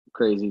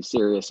crazy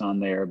serious on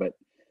there, but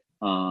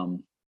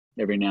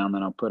every now and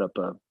then I'll put up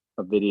a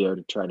video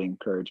to try to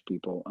encourage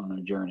people on their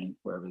journey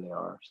wherever they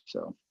are.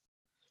 So.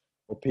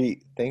 Well,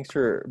 Pete, thanks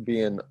for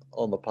being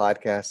on the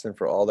podcast and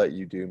for all that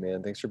you do,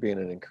 man. Thanks for being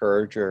an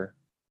encourager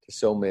to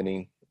so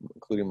many,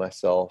 including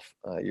myself.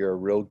 You're a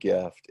real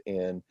gift,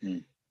 and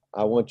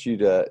I want you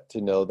to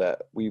know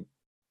that we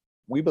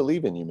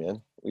believe in you,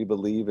 man. We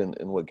believe in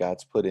what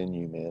God's put in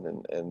you,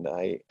 man. And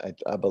I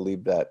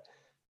believe that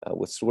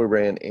with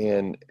Storybrand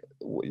and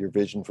your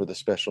vision for the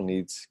special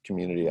needs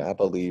community, I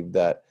believe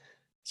that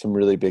some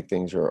really big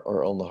things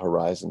are on the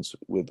horizons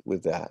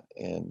with that.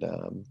 And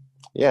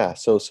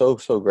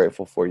so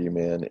grateful for you,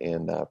 man.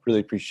 And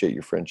really appreciate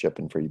your friendship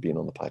and for you being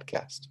on the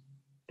podcast.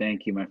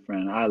 Thank you, my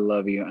friend. I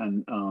love you.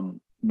 And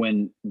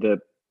when the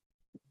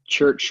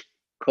church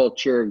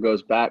culture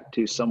goes back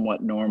to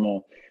somewhat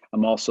normal,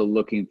 I'm also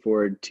looking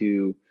forward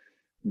to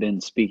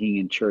then speaking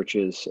in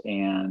churches,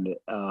 and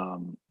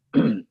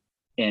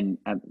and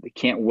I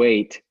can't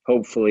wait,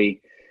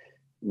 hopefully,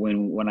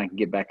 when I can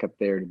get back up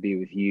there to be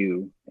with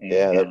you.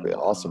 That'd be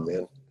awesome,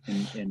 man.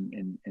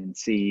 And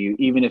see you,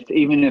 even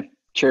if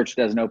church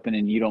doesn't open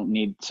and you don't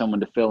need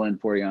someone to fill in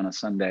for you on a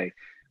Sunday,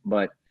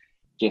 but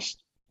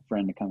just a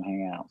friend to come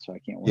hang out. So I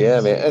can't wait.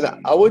 Yeah, man. And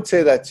I would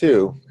say that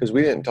too, because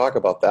we didn't talk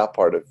about that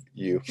part of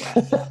you.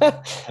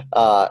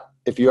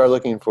 If you are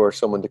looking for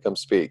someone to come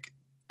speak,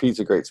 Pete's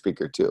a great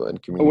speaker too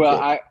and communicate.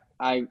 Well,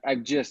 I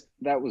just,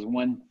 that was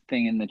one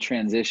thing in the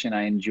transition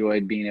I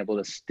enjoyed being able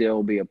to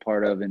still be a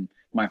part of, and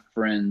my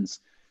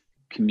friends'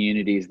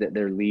 communities that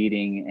they're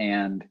leading.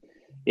 And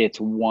it's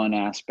one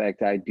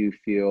aspect I do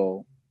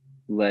feel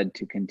led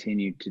to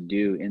continue to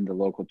do in the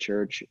local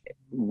church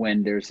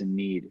when there's a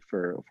need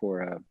for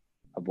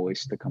a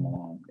voice to come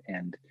along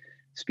and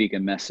speak a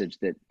message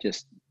that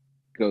just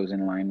goes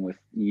in line with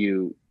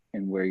you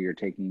and where you're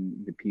taking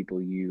the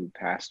people you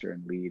pastor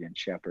and lead and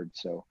shepherd.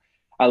 So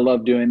I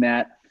love doing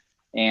that,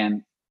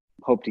 and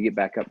hope to get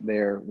back up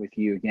there with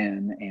you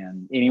again,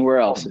 and anywhere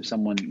else if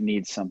someone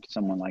needs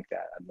someone like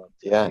that. I'd love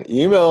to. Yeah,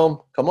 email them.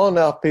 Come on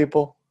now,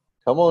 people.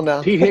 Come on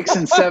now. Pete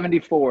Hickson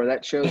 74.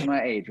 That shows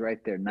my age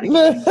right there.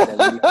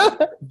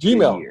 1974.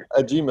 Gmail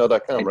at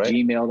gmail.com, right?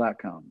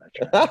 Gmail.com. That's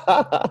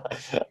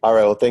right. All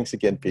right. Well, thanks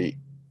again, Pete.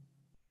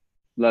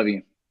 Love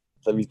you.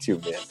 Love you too,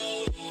 man.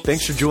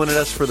 Thanks for joining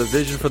us for the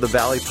Vision for the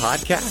Valley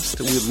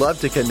podcast. We'd love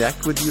to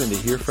connect with you and to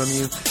hear from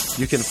you.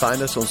 You can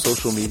find us on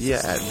social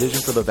media at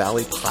Vision for the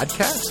Valley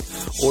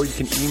Podcast, or you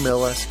can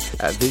email us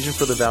at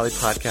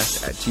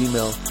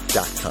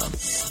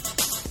visionforthevalleypodcast@gmail.com.